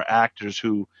or actors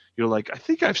who you're like, I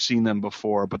think I've seen them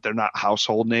before, but they're not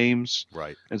household names.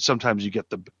 Right. And sometimes you get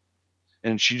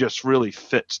and she just really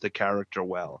fits the character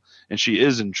well, and she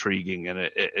is intriguing, and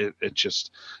it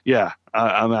just,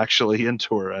 I'm actually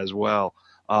into her as well.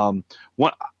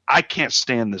 I can't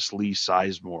stand this Lee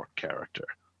Sizemore character.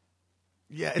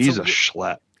 Yeah, he's a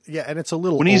schlep. Yeah, and it's a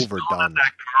little when he's overdone.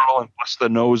 That girl and busts the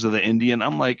nose of the Indian,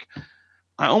 I'm like,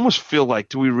 I almost feel like,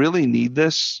 do we really need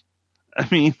this? I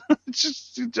mean, it's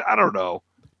just, I don't know.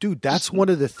 Dude, that's one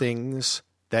of the things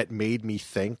that made me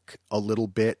think a little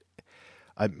bit.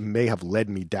 I may have led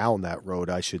me down that road,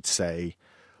 I should say,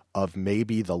 of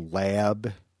maybe the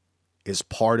lab is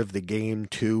part of the game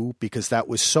too, because that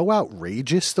was so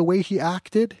outrageous the way he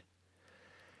acted.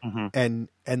 Mm-hmm.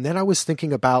 And then I was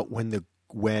thinking about when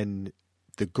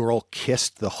the girl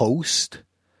kissed the host,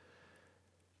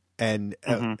 and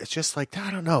it's just like,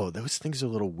 I don't know, those things are a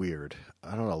little weird.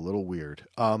 I don't know, a little weird.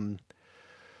 And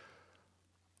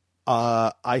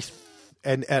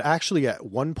actually at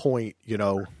one point,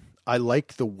 I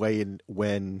like the way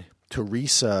when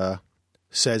Teresa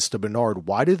says to Bernard,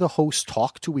 why do the hosts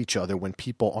talk to each other when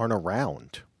people aren't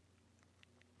around?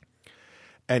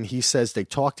 And he says they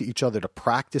talk to each other to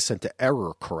practice and to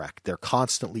error correct. They're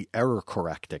constantly error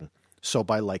correcting. So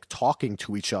by like talking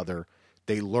to each other,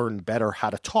 they learn better how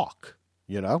to talk,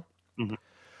 Mm-hmm.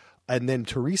 And then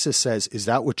Teresa says, is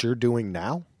that what you're doing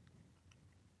now?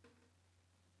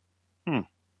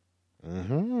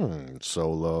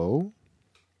 Solo.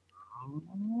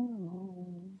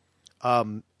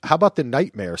 How about the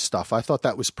nightmare stuff? I thought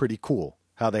that was pretty cool.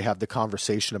 How they have the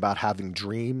conversation about having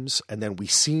dreams, and then we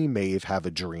see Maeve have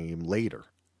a dream later.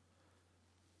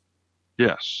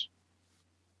 Yes.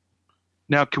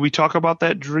 Now, can we talk about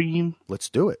that dream? Let's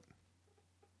do it.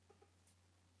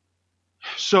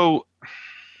 So,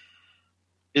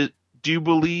 do you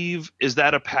believe, is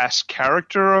that a past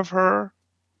character of her?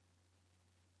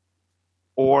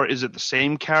 Or is it the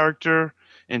same character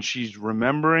and she's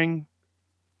remembering?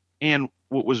 And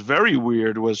what was very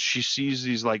weird was she sees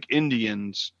these like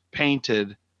Indians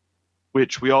painted,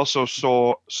 which we also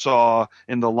saw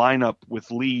in the lineup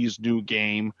with Lee's new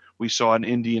game. We saw an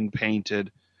Indian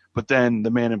painted, but then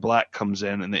the Man in Black comes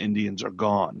in and the Indians are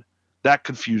gone. That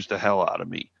confused the hell out of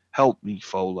me. Help me,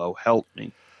 Folo. Help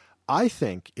me. I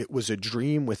think it was a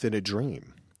dream within a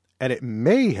dream. And it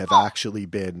may have actually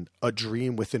been a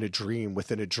dream within a dream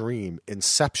within a dream,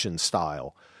 Inception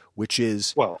style, which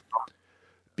is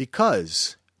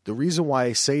because the reason why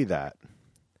I say that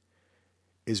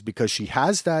is because she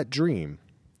has that dream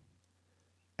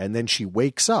and then she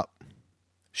wakes up.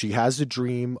 She has a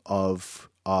dream of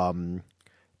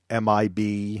MIB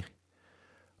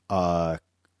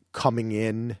coming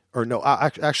in, or no,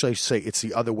 actually I say it's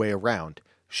the other way around.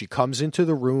 She comes into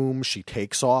the room, she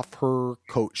takes off her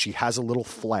coat, she has a little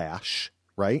flash,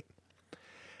 right?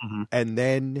 Mm-hmm. And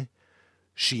then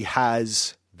she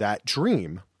has that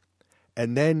dream,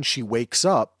 and then she wakes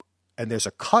up and there's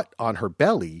a cut on her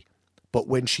belly, but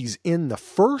when she's in the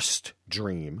first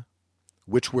dream,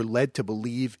 which we're led to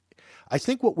believe, I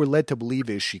think what we're led to believe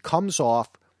is she comes off,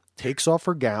 takes off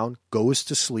her gown, goes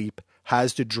to sleep,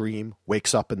 has the dream,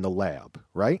 wakes up in the lab,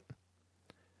 right?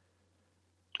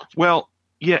 Well,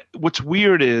 yeah, what's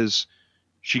weird is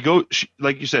she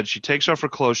like you said, she takes off her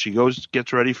clothes, she goes,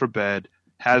 gets ready for bed,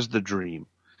 has the dream.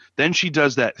 Then she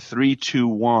does that 3, 2,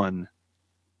 1.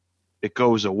 It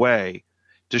goes away.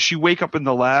 Does she wake up in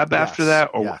the lab after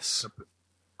that? Or yes.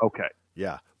 Okay.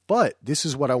 Yeah. But this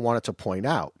is what I wanted to point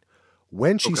out.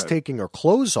 When she's taking her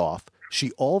clothes off,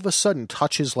 she all of a sudden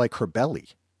touches like her belly.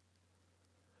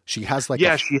 She has like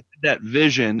she had that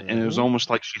vision, and it was almost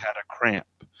like she had a cramp.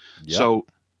 Yep. So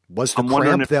was the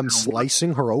cramp them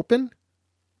slicing her open?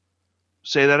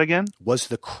 Say that again? Was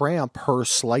the cramp her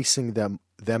slicing them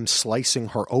slicing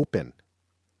her open?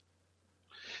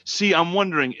 See, I'm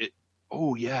wondering.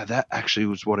 That actually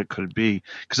was what it could be.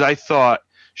 Because I thought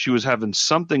she was having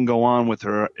something go on with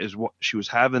her, is what she was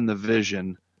having the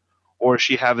vision, or is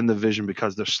she having the vision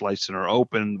because they're slicing her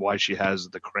open? Why she has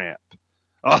the cramp?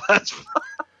 Oh, that's.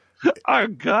 Oh,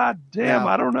 God damn! Now,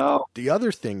 I don't know. The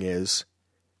other thing is,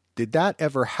 did that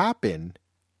ever happen?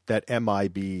 That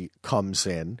MIB comes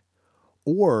in,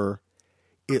 or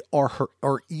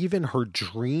are even her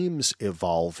dreams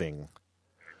evolving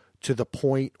to the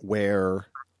point where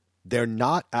they're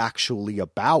not actually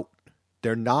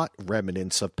they're not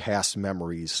remnants of past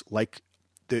memories. Like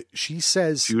she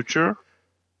says, future?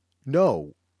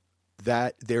 No,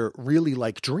 that they're really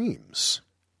like dreams.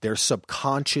 They're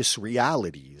subconscious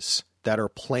realities that are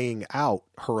playing out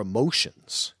her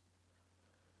emotions.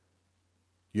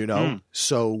 You know?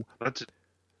 So that's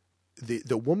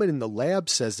the woman in the lab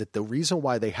says that the reason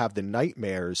why they have the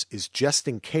nightmares is just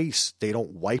in case they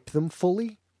don't wipe them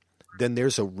fully, then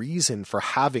there's a reason for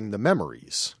having the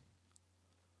memories.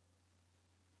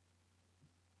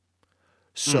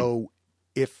 So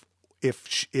if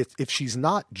she's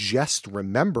not just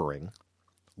remembering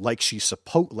like she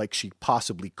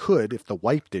possibly could if the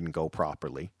wipe didn't go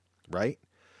properly, right?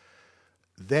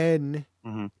 Then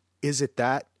is it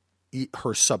that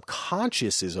her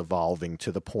subconscious is evolving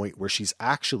to the point where she's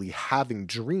actually having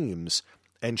dreams,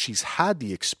 and she's had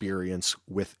the experience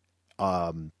with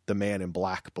the man in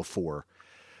black before?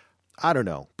 I don't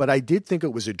know, but I did think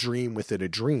it was a dream within a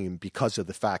dream because of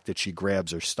the fact that she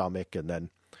grabs her stomach, and then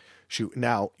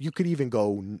now you could even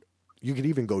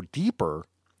go deeper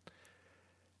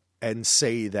and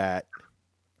say that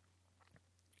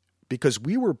because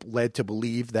we were led to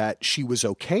believe that she was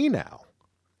okay now,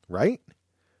 right?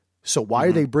 So why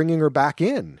are they bringing her back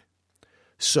in?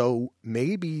 So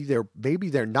maybe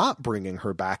they're not bringing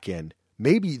her back in.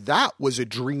 Maybe that was a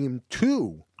dream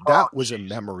too. That was a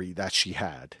memory that she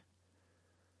had.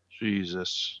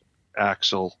 Jesus,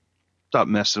 Axel, stop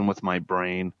messing with my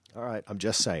brain. All right, I'm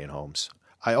just saying, Holmes.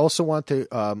 I also want to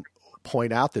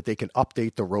point out that they can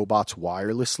update the robots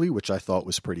wirelessly, which I thought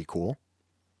was pretty cool.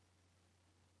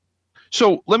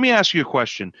 So let me ask you a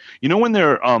question. You know when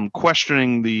they're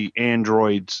questioning the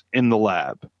androids in the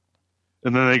lab,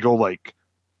 and then they go like,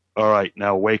 all right,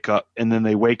 now wake up, and then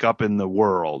they wake up in the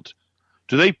world.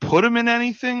 Do they put them in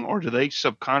anything, or do they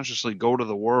subconsciously go to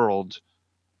the world?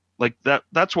 Like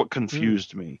that's what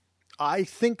confused me. I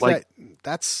think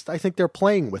I think they're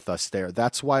playing with us there.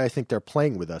 That's why I think they're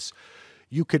playing with us.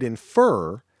 You could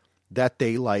infer that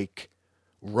they like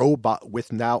robot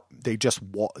with now they just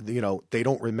they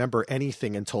don't remember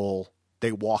anything until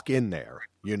they walk in there,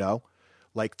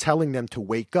 like telling them to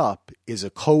wake up is a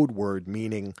code word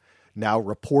meaning now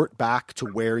report back to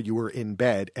where you were in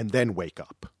bed and then wake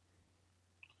up.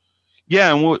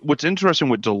 Yeah. And what's interesting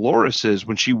with Dolores is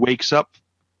when she wakes up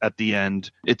at the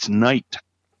end, it's night,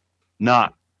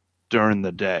 not during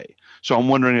the day. So I'm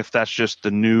wondering if that's just the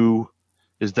new.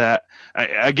 Is that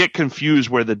I get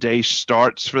confused where the day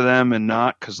starts for them and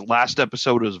not, because last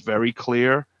episode was very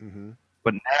clear,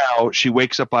 but now she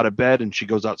wakes up out of bed and she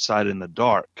goes outside in the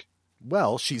dark.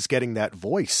 Well, she's getting that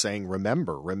voice saying,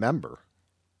 remember, remember.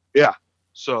 Yeah.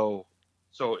 So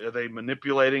are they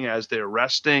manipulating as they're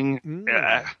resting?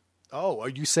 Oh, are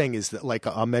you saying is that like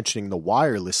I'm mentioning the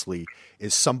wirelessly,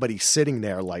 is somebody sitting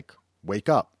there like, wake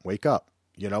up,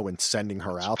 and sending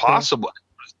her out possible.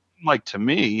 There? Like to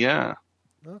me, yeah.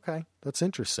 Okay, that's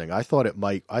interesting. I thought it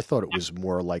was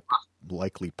more like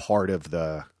likely part of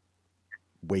the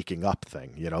waking up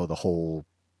thing. The whole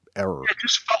error. It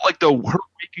just felt like her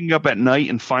waking up at night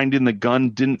and finding the gun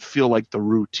didn't feel like the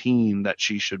routine that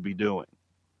she should be doing.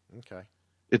 Okay.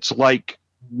 It's like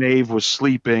Maeve was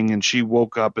sleeping and she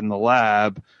woke up in the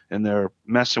lab and they're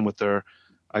messing with her.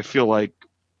 I feel like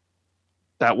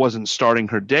that wasn't starting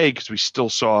her day because we still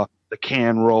saw the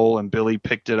can roll and Billy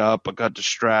picked it up but got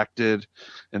distracted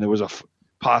and there was a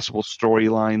possible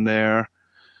storyline there.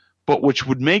 But which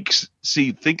would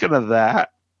thinking of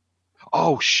that,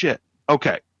 oh shit.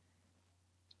 Okay.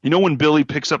 You know when Billy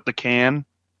picks up the can?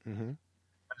 Mm-hmm.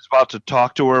 He's about to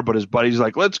talk to her, but his buddy's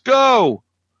like, let's go.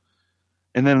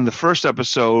 And then in the first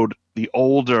episode, the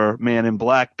older man in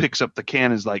black picks up the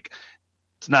can and is like,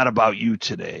 it's not about you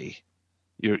today.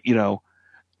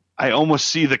 I almost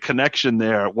see the connection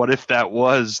there. What if that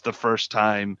was the first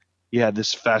time he had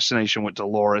this fascination with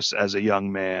Dolores as a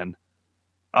young man?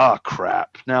 Oh,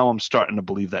 crap. Now I'm starting to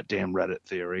believe that damn Reddit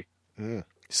theory. Mm.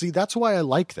 See, that's why I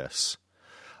like this.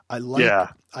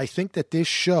 I think that this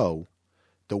show,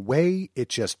 the way it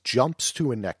just jumps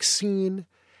to a next scene,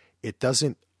 there's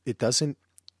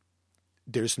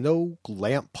no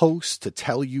lamppost to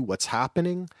tell you what's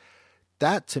happening.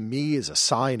 That to me is a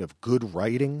sign of good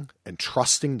writing and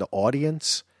trusting the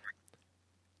audience.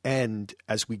 And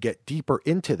as we get deeper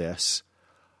into this,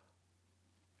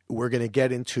 we're going to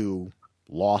get into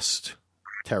Lost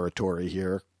territory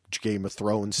here, Game of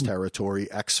Thrones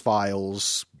territory,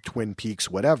 X-Files, Twin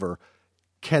Peaks, whatever.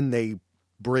 Can they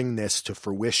bring this to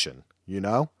fruition,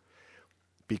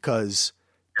 Because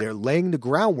they're laying the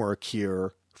groundwork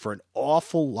here for an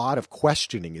awful lot of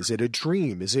questioning. Is it a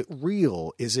dream? Is it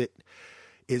real? Is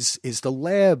the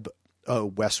lab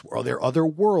Westworld? Are there other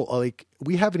worlds? Like,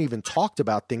 we haven't even talked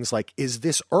about things like, is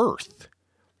this Earth?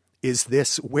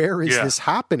 Where is this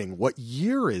happening? What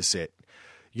year is it?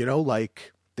 We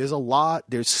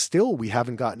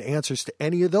haven't gotten answers to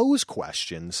any of those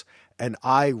questions. And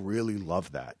I really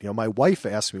love that. My wife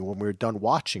asked me when we were done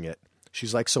watching it,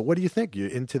 she's like, so what do you think? You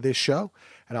into this show?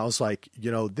 And I was like,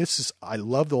 I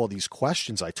loved all these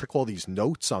questions. I took all these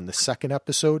notes on the second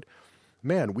episode.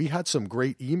 Man, we had some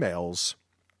great emails,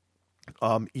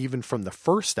 even from the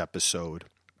first episode.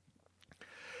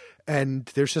 And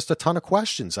there's just a ton of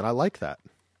questions, and I like that.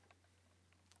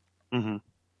 Mm-hmm.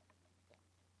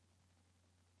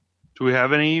 Do we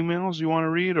have any emails you want to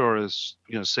read, or is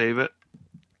save it?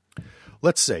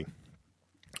 Let's see.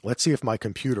 Let's see if my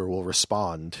computer will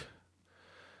respond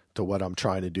to what I'm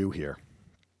trying to do here.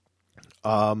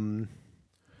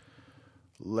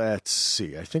 Let's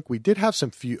see. I think we did have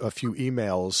a few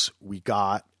emails we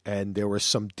got, and there were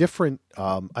some different.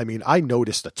 I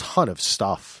noticed a ton of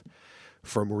stuff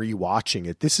from rewatching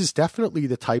it. This is definitely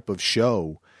the type of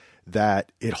show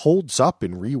that it holds up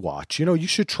in rewatch. You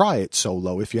should try it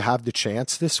solo if you have the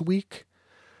chance this week.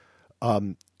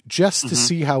 Just to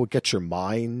see how it gets your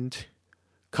mind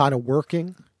kind of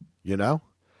working, to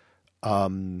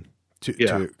kind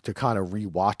of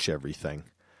rewatch everything.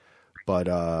 But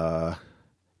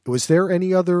was there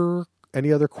any other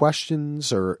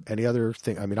questions or any other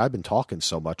thing? I've been talking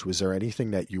so much. Was there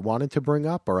anything that you wanted to bring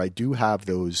up? Or I do have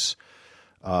those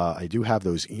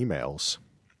emails.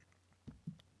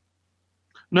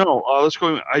 No, let's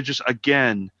go.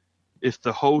 Again, if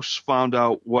the hosts found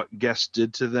out what guests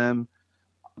did to them,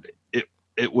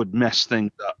 it would mess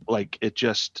things up. Like, it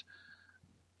just,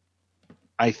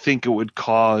 I think it would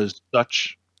cause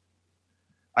such.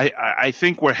 I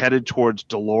think we're headed towards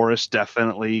Dolores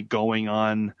definitely going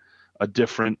on a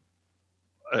different,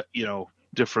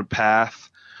 different path.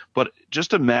 But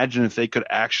just imagine if they could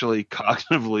actually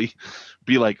cognitively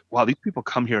be like, wow, these people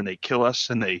come here and they kill us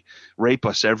and they rape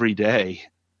us every day.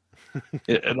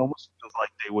 It almost feels like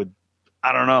they would,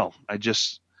 I don't know. I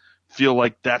just feel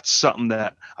like that's something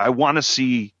that I want to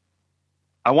see.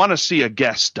 I want to see a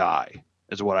guest die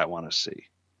is what I want to see.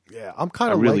 Yeah, I'm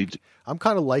kind of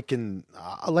liking,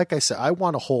 like I said, I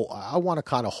want to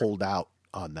kind of hold out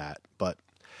on that, but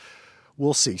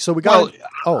we'll see. So we got,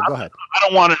 go ahead. I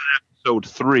don't want it in episode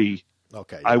 3.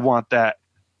 Okay. Yeah. I want that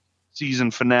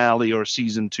season finale or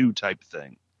season 2 type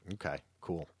thing. Okay,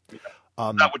 cool.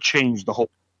 That would change the whole.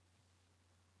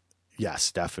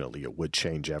 Yes, definitely. It would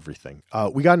change everything.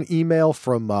 We got an email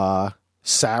from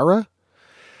Sarah,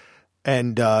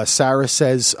 and Sarah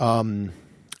says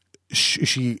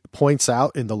she points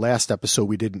out in the last episode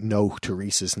we didn't know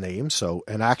Teresa's name.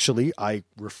 And actually I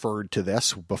referred to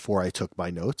this before I took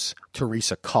my notes.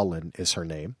 Teresa Cullen is her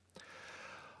name.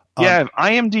 Yeah,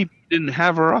 IMDb didn't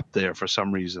have her up there for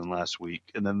some reason last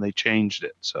week, and then they changed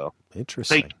it. So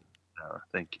interesting.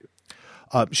 Thank you.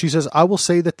 She says, I will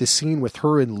say that the scene with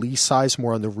her and Lee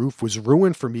Sizemore on the roof was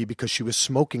ruined for me because she was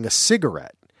smoking a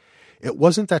cigarette. It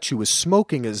wasn't that she was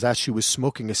smoking, as that she was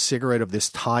smoking a cigarette of this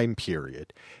time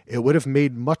period. It would have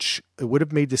made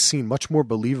the scene much more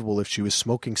believable if she was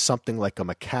smoking something like a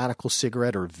mechanical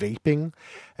cigarette or vaping,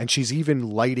 and she's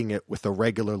even lighting it with a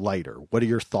regular lighter. What are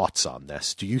your thoughts on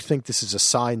this? Do you think this is a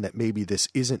sign that maybe this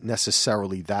isn't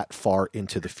necessarily that far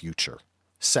into the future?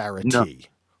 Sarah T.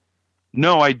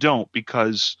 No, I don't,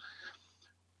 because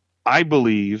I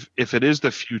believe if it is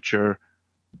the future,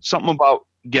 something about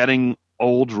getting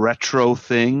old retro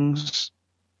things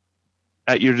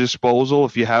at your disposal,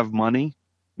 if you have money,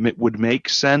 would make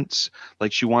sense.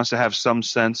 Like, she wants to have some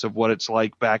sense of what it's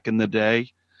like back in the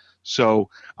day.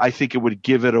 So I think it would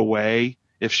give it away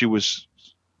if she was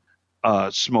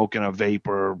smoking a vape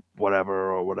or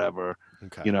whatever.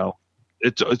 Okay. You know,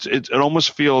 it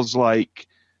almost feels like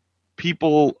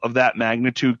people of that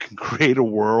magnitude can create a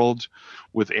world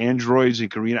with androids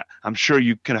and Karina. I'm sure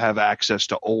you can have access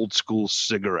to old school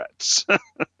cigarettes.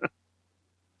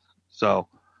 So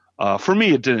for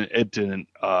me, it didn't,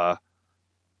 I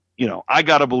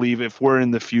got to believe if we're in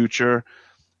the future,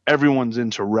 everyone's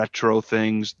into retro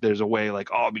things. There's a way like,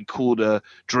 oh, it'd be cool to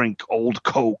drink old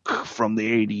Coke from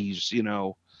the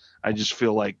 80s. I just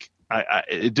feel like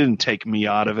it didn't take me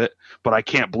out of it, but I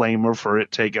can't blame her for it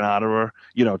taking her out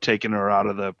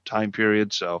of the time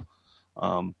period. So,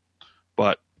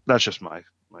 but that's just my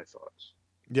thoughts.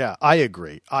 Yeah, I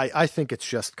agree. I think it's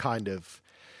just kind of,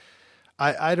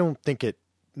 I don't think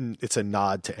it's a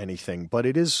nod to anything, but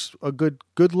it is a good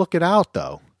looking out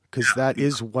though, because that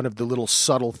is one of the little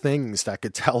subtle things that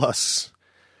could tell us.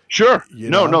 Sure.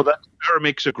 No, that Sarah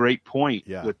makes a great point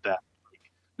with that.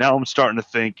 Now I'm starting to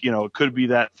think, it could be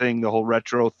that thing, the whole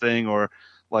retro thing, or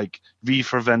like V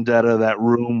for Vendetta, that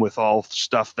room with all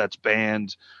stuff that's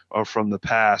banned or from the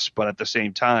past. But at the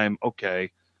same time,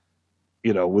 okay,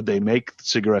 would they make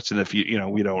cigarettes in the future?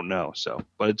 We don't know. So,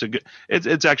 but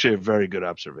it's actually a very good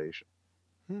observation.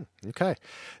 Okay.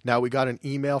 Now we got an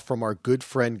email from our good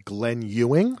friend Glenn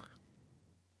Ewing.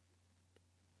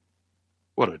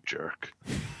 What a jerk.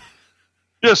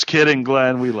 Just kidding,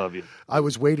 Glenn. We love you. I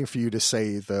was waiting for you to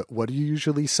say what do you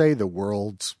usually say? The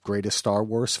world's greatest Star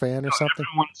Wars fan or something?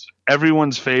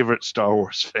 Everyone's favorite Star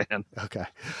Wars fan. Okay.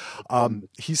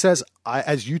 He says,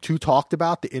 as you two talked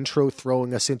about, the intro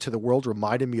throwing us into the world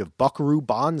reminded me of Buckaroo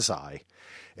Banzai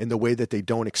in the way that they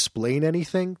don't explain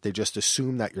anything. They just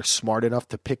assume that you're smart enough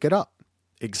to pick it up.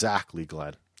 Exactly,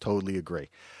 Glenn. Totally agree.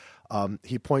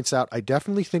 He points out, I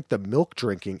definitely think the milk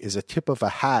drinking is a tip of a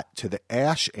hat to the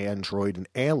Ash android in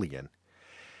Alien.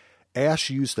 Ash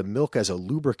used the milk as a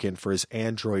lubricant for his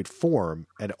android form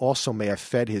and also may have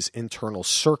fed his internal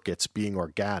circuits being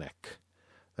organic.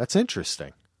 That's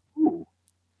interesting. Ooh.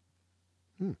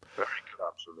 Very good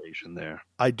observation there.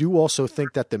 I do also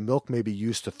think that the milk may be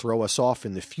used to throw us off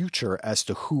in the future as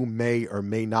to who may or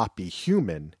may not be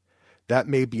human. That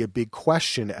may be a big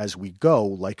question as we go,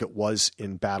 like it was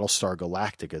in Battlestar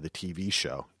Galactica, the TV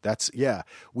show.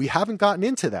 We haven't gotten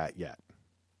into that yet.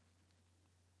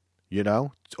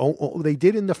 They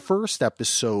did in the first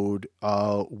episode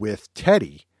with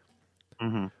Teddy,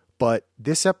 but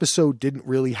this episode didn't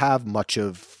really have much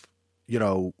of,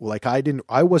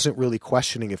 I wasn't really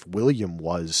questioning if William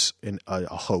was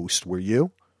a host. Were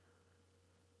you?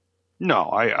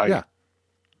 No,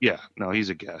 no, he's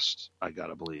a guest. I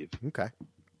gotta believe. Okay.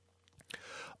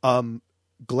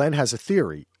 Glenn has a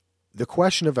theory. The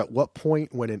question of at what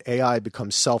point when an AI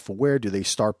becomes self-aware do they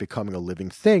start becoming a living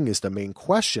thing is the main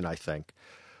question, I think.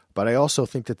 But I also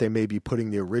think that they may be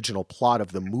putting the original plot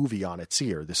of the movie on its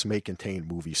ear. This may contain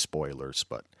movie spoilers,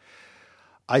 but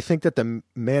I think that the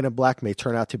Man in Black may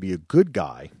turn out to be a good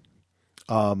guy.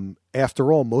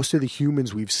 After all, most of the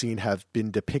humans we've seen have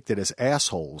been depicted as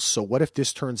assholes. So what if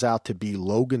this turns out to be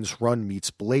Logan's Run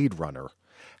meets Blade Runner?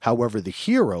 However, the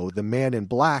hero, the Man in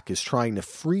Black, is trying to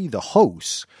free the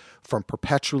hosts from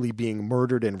perpetually being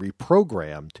murdered and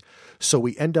reprogrammed. So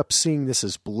we end up seeing this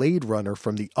as Blade Runner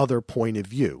from the other point of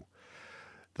view.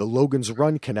 The Logan's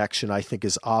Run connection, I think,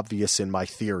 is obvious in my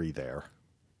theory there.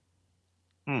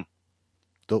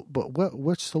 But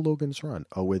what's the Logan's Run?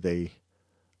 Oh, were they...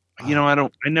 I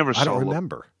never saw. I don't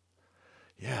remember.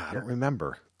 Yeah, I don't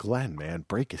remember. Glenn, man,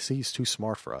 he's too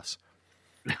smart for us.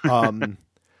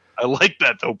 I like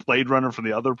that though. Blade Runner from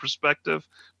the other perspective.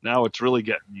 Now it's really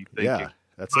getting me thinking. Yeah,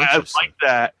 that's interesting. I like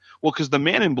that. Well, because the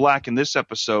Man in Black in this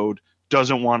episode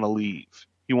doesn't want to leave.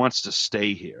 He wants to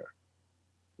stay here,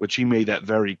 which he made that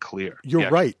very clear.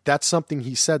 You're right. That's something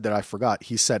he said that I forgot.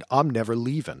 He said, "I'm never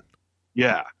leaving."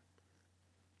 Yeah.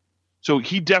 So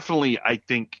he definitely, I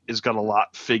think, has got a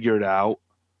lot figured out.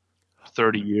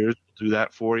 30 years will do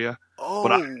that for you.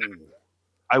 But Oh,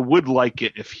 I would like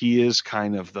it if he is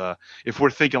kind of if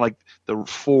we're thinking like the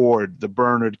Ford, the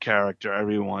Bernard character,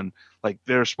 everyone, like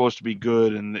they're supposed to be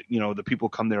good and, the people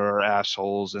come there are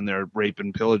assholes and they're rape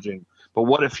and pillaging. But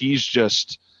what if he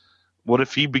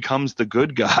becomes the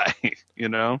good guy,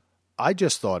 I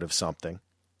just thought of something.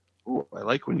 Ooh, I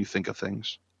like when you think of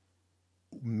things.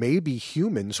 Maybe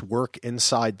humans work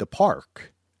inside the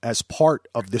park as part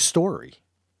of the story.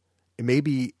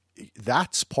 Maybe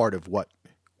that's part of what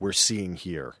we're seeing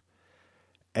here.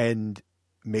 And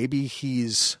maybe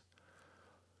he's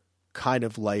kind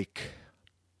of like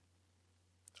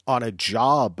on a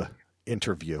job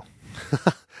interview.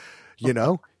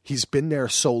 He's been there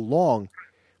so long.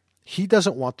 He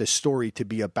doesn't want the story to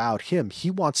be about him.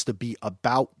 He wants to be a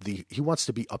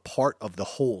part of the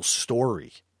whole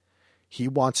story. He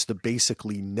wants to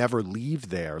basically never leave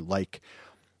there. Like,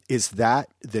 is that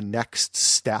the next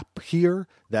step here?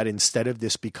 That instead of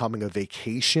this becoming a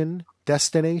vacation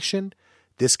destination,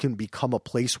 this can become a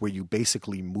place where you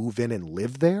basically move in and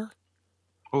live there?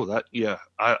 Oh,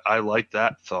 I like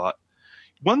that thought.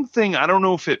 One thing, I don't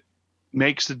know if it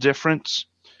makes a difference.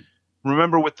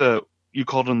 Remember you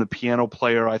called him the piano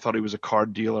player. I thought he was a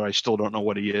card dealer. I still don't know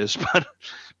what he is, but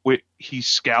he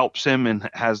scalps him and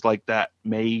has like that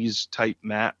maze type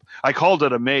map. I called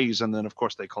it a maze, and then of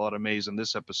course they call it a maze in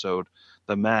this episode,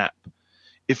 the map.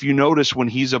 If you notice when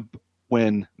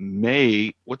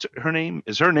May, what's her name?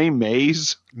 Is her name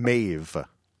Maze? Maeve.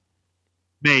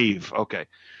 Okay.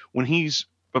 When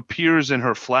appears in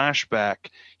her flashback,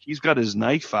 he's got his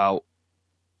knife out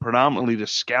predominantly to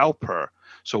scalp her.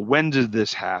 So when did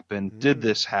this happen? Did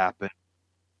this happen?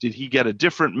 Did he get a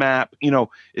different map?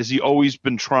 Is he always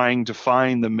been trying to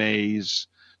find the maze?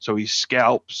 So he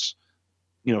scalps,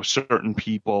 certain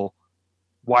people.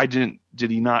 Why did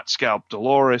he not scalp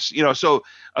Dolores? So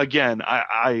again,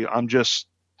 I'm just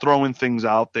throwing things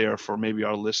out there for maybe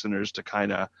our listeners to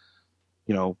kind of,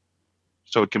 so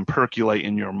it can percolate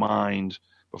in your mind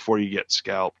before you get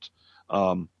scalped.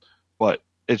 But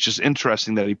it's just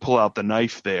interesting that he pulled out the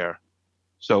knife there.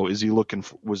 So was he looking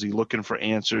for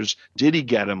answers? Did he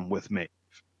get him with me?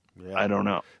 Yeah. I don't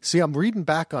know. See, I'm reading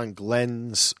back on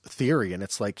Glenn's theory, and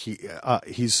it's like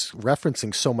he's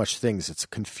referencing so much things. It's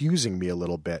confusing me a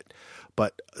little bit.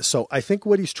 But so I think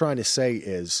what he's trying to say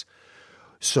is,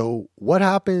 so what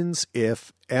happens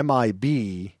if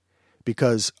MIB,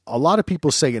 because a lot of people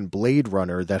say in Blade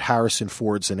Runner that Harrison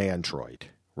Ford's an android,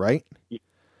 right?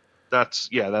 That's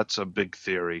a big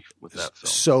theory with that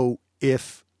film. So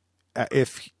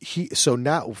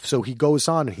so he goes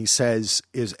on and he says,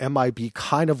 is MIB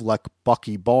kind of like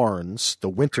Bucky Barnes, the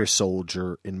Winter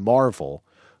Soldier in Marvel,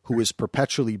 who is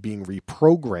perpetually being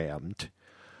reprogrammed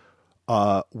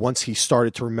once he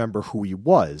started to remember who he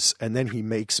was? And then he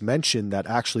makes mention that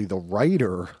actually the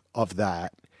writer of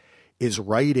that is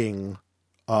writing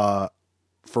for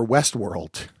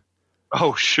Westworld.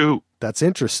 Oh, shoot. That's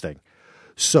interesting.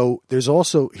 So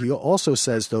he also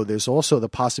says, though, there's also the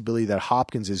possibility that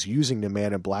Hopkins is using the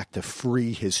Man in Black to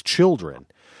free his children.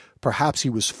 Perhaps he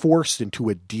was forced into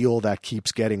a deal that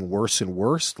keeps getting worse and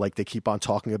worse. Like they keep on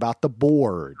talking about the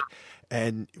board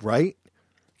and the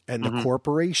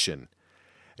corporation.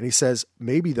 And he says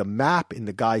maybe the map in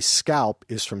the guy's scalp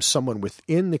is from someone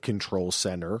within the control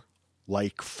center,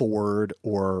 like Ford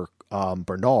or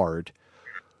Bernard,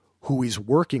 who he's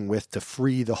working with to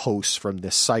free the hosts from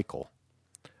this cycle.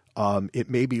 It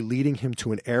may be leading him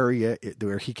to an area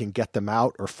where he can get them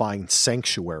out or find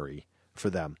sanctuary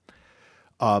for them.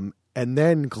 And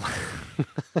then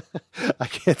I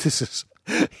can't. This is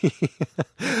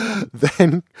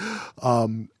then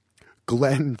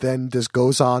Glenn then just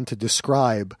goes on to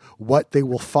describe what they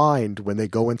will find when they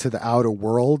go into the outer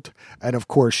world, and of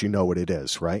course, you know what it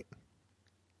is, right?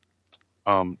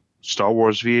 Star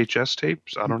Wars VHS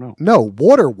tapes. I don't know. No,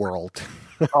 Waterworld.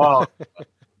 Oh.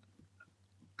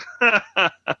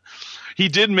 He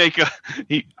did make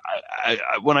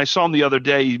when I saw him the other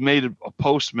day, he made a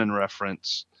Postman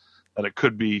reference that it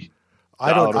could be.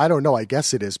 I don't know. I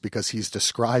guess it is because he's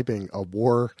describing a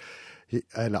war,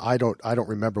 and I don't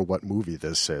remember what movie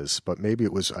this is, but maybe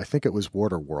it was. I think it was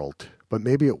Waterworld, but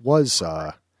maybe it was.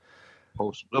 The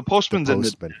Postman's in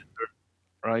the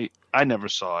right. I never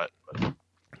saw it. But.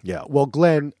 Yeah. Well,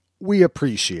 Glenn, we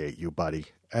appreciate you, buddy,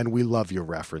 and we love your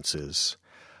references.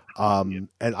 And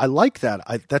I like that.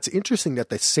 That's interesting that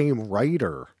the same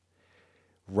writer,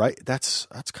 right? That's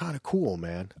kind of cool,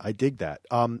 man. I dig that.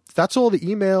 That's all the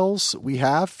emails we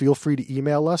have. Feel free to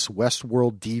email us,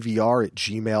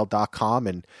 westworlddvr@gmail.com.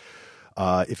 And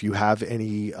If you have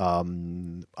any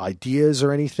ideas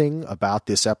or anything about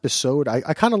this episode,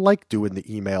 I kind of like doing the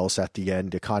emails at the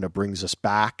end. It kind of brings us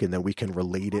back, and then we can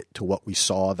relate it to what we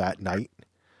saw that night.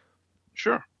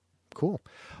 Sure. Cool.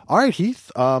 All right,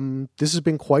 Heath. This has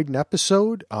been quite an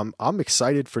episode. I'm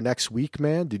excited for next week,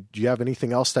 man. Did you have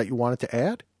anything else that you wanted to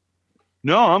add?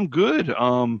 No, I'm good.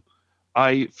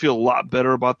 I feel a lot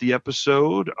better about the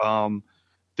episode.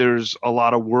 There's a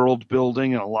lot of world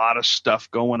building and a lot of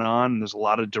stuff going on. And there's a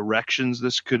lot of directions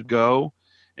this could go.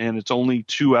 And it's only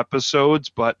 2 episodes,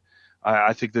 but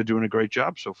I think they're doing a great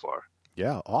job so far.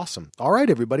 Yeah, awesome. All right,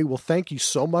 everybody. Well, thank you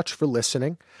so much for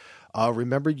listening.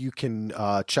 Remember, you can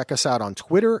check us out on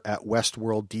Twitter at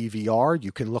Westworld DVR.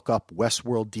 You can look up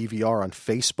Westworld DVR on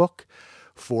Facebook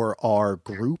for our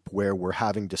group where we're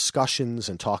having discussions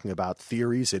and talking about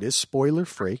theories. It is spoiler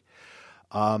free.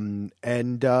 And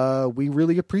we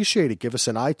really appreciate it. Give us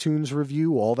an iTunes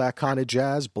review, all that kind of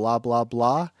jazz, blah, blah,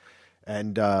 blah.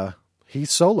 And Heath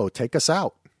Solo, take us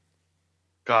out.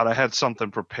 God, I had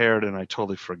something prepared and I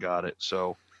totally forgot it.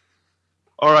 So,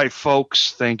 all right,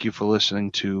 folks, thank you for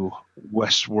listening to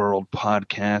Westworld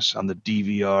Podcast on the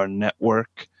DVR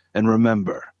network. And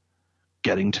remember,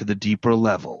 getting to the deeper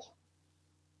level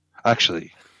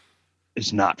actually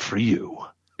is not for you.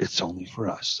 It's only for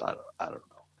us. I don't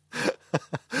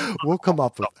know. We'll come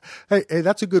up with. Hey,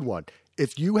 that's a good one.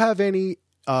 If you have any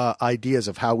ideas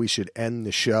of how we should end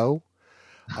the show,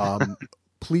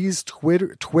 please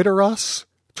Twitter us,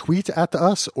 tweet at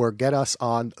us, or get us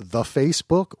on the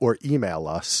Facebook or email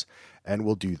us, and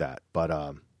we'll do that.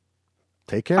 But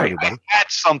take care, everybody. I had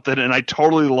something and I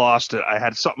totally lost it. I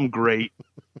had something great.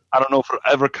 I don't know if it'll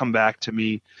ever come back to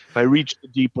me. If I reach the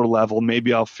deeper level,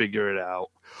 maybe I'll figure it out.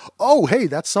 Oh, hey,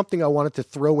 that's something I wanted to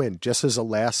throw in just as a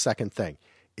last second thing.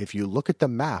 If you look at the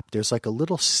map, there's like a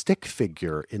little stick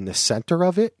figure in the center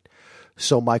of it.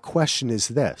 So my question is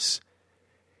this: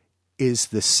 is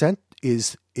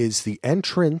the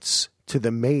entrance to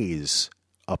the maze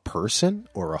a person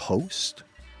or a host?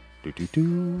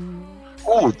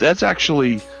 Oh, that's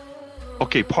actually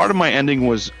okay. Part of my ending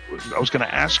was I was going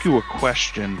to ask you a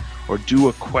question or do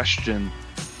a question.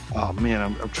 Oh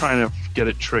man, I'm trying to get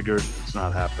it triggered. It's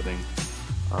not happening.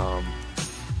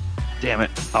 Damn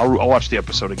it! I'll watch the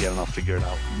episode again and I'll figure it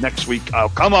out. Next week I'll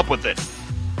come up with it.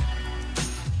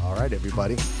 All right,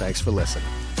 everybody. Thanks for listening.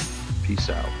 Peace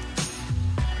out.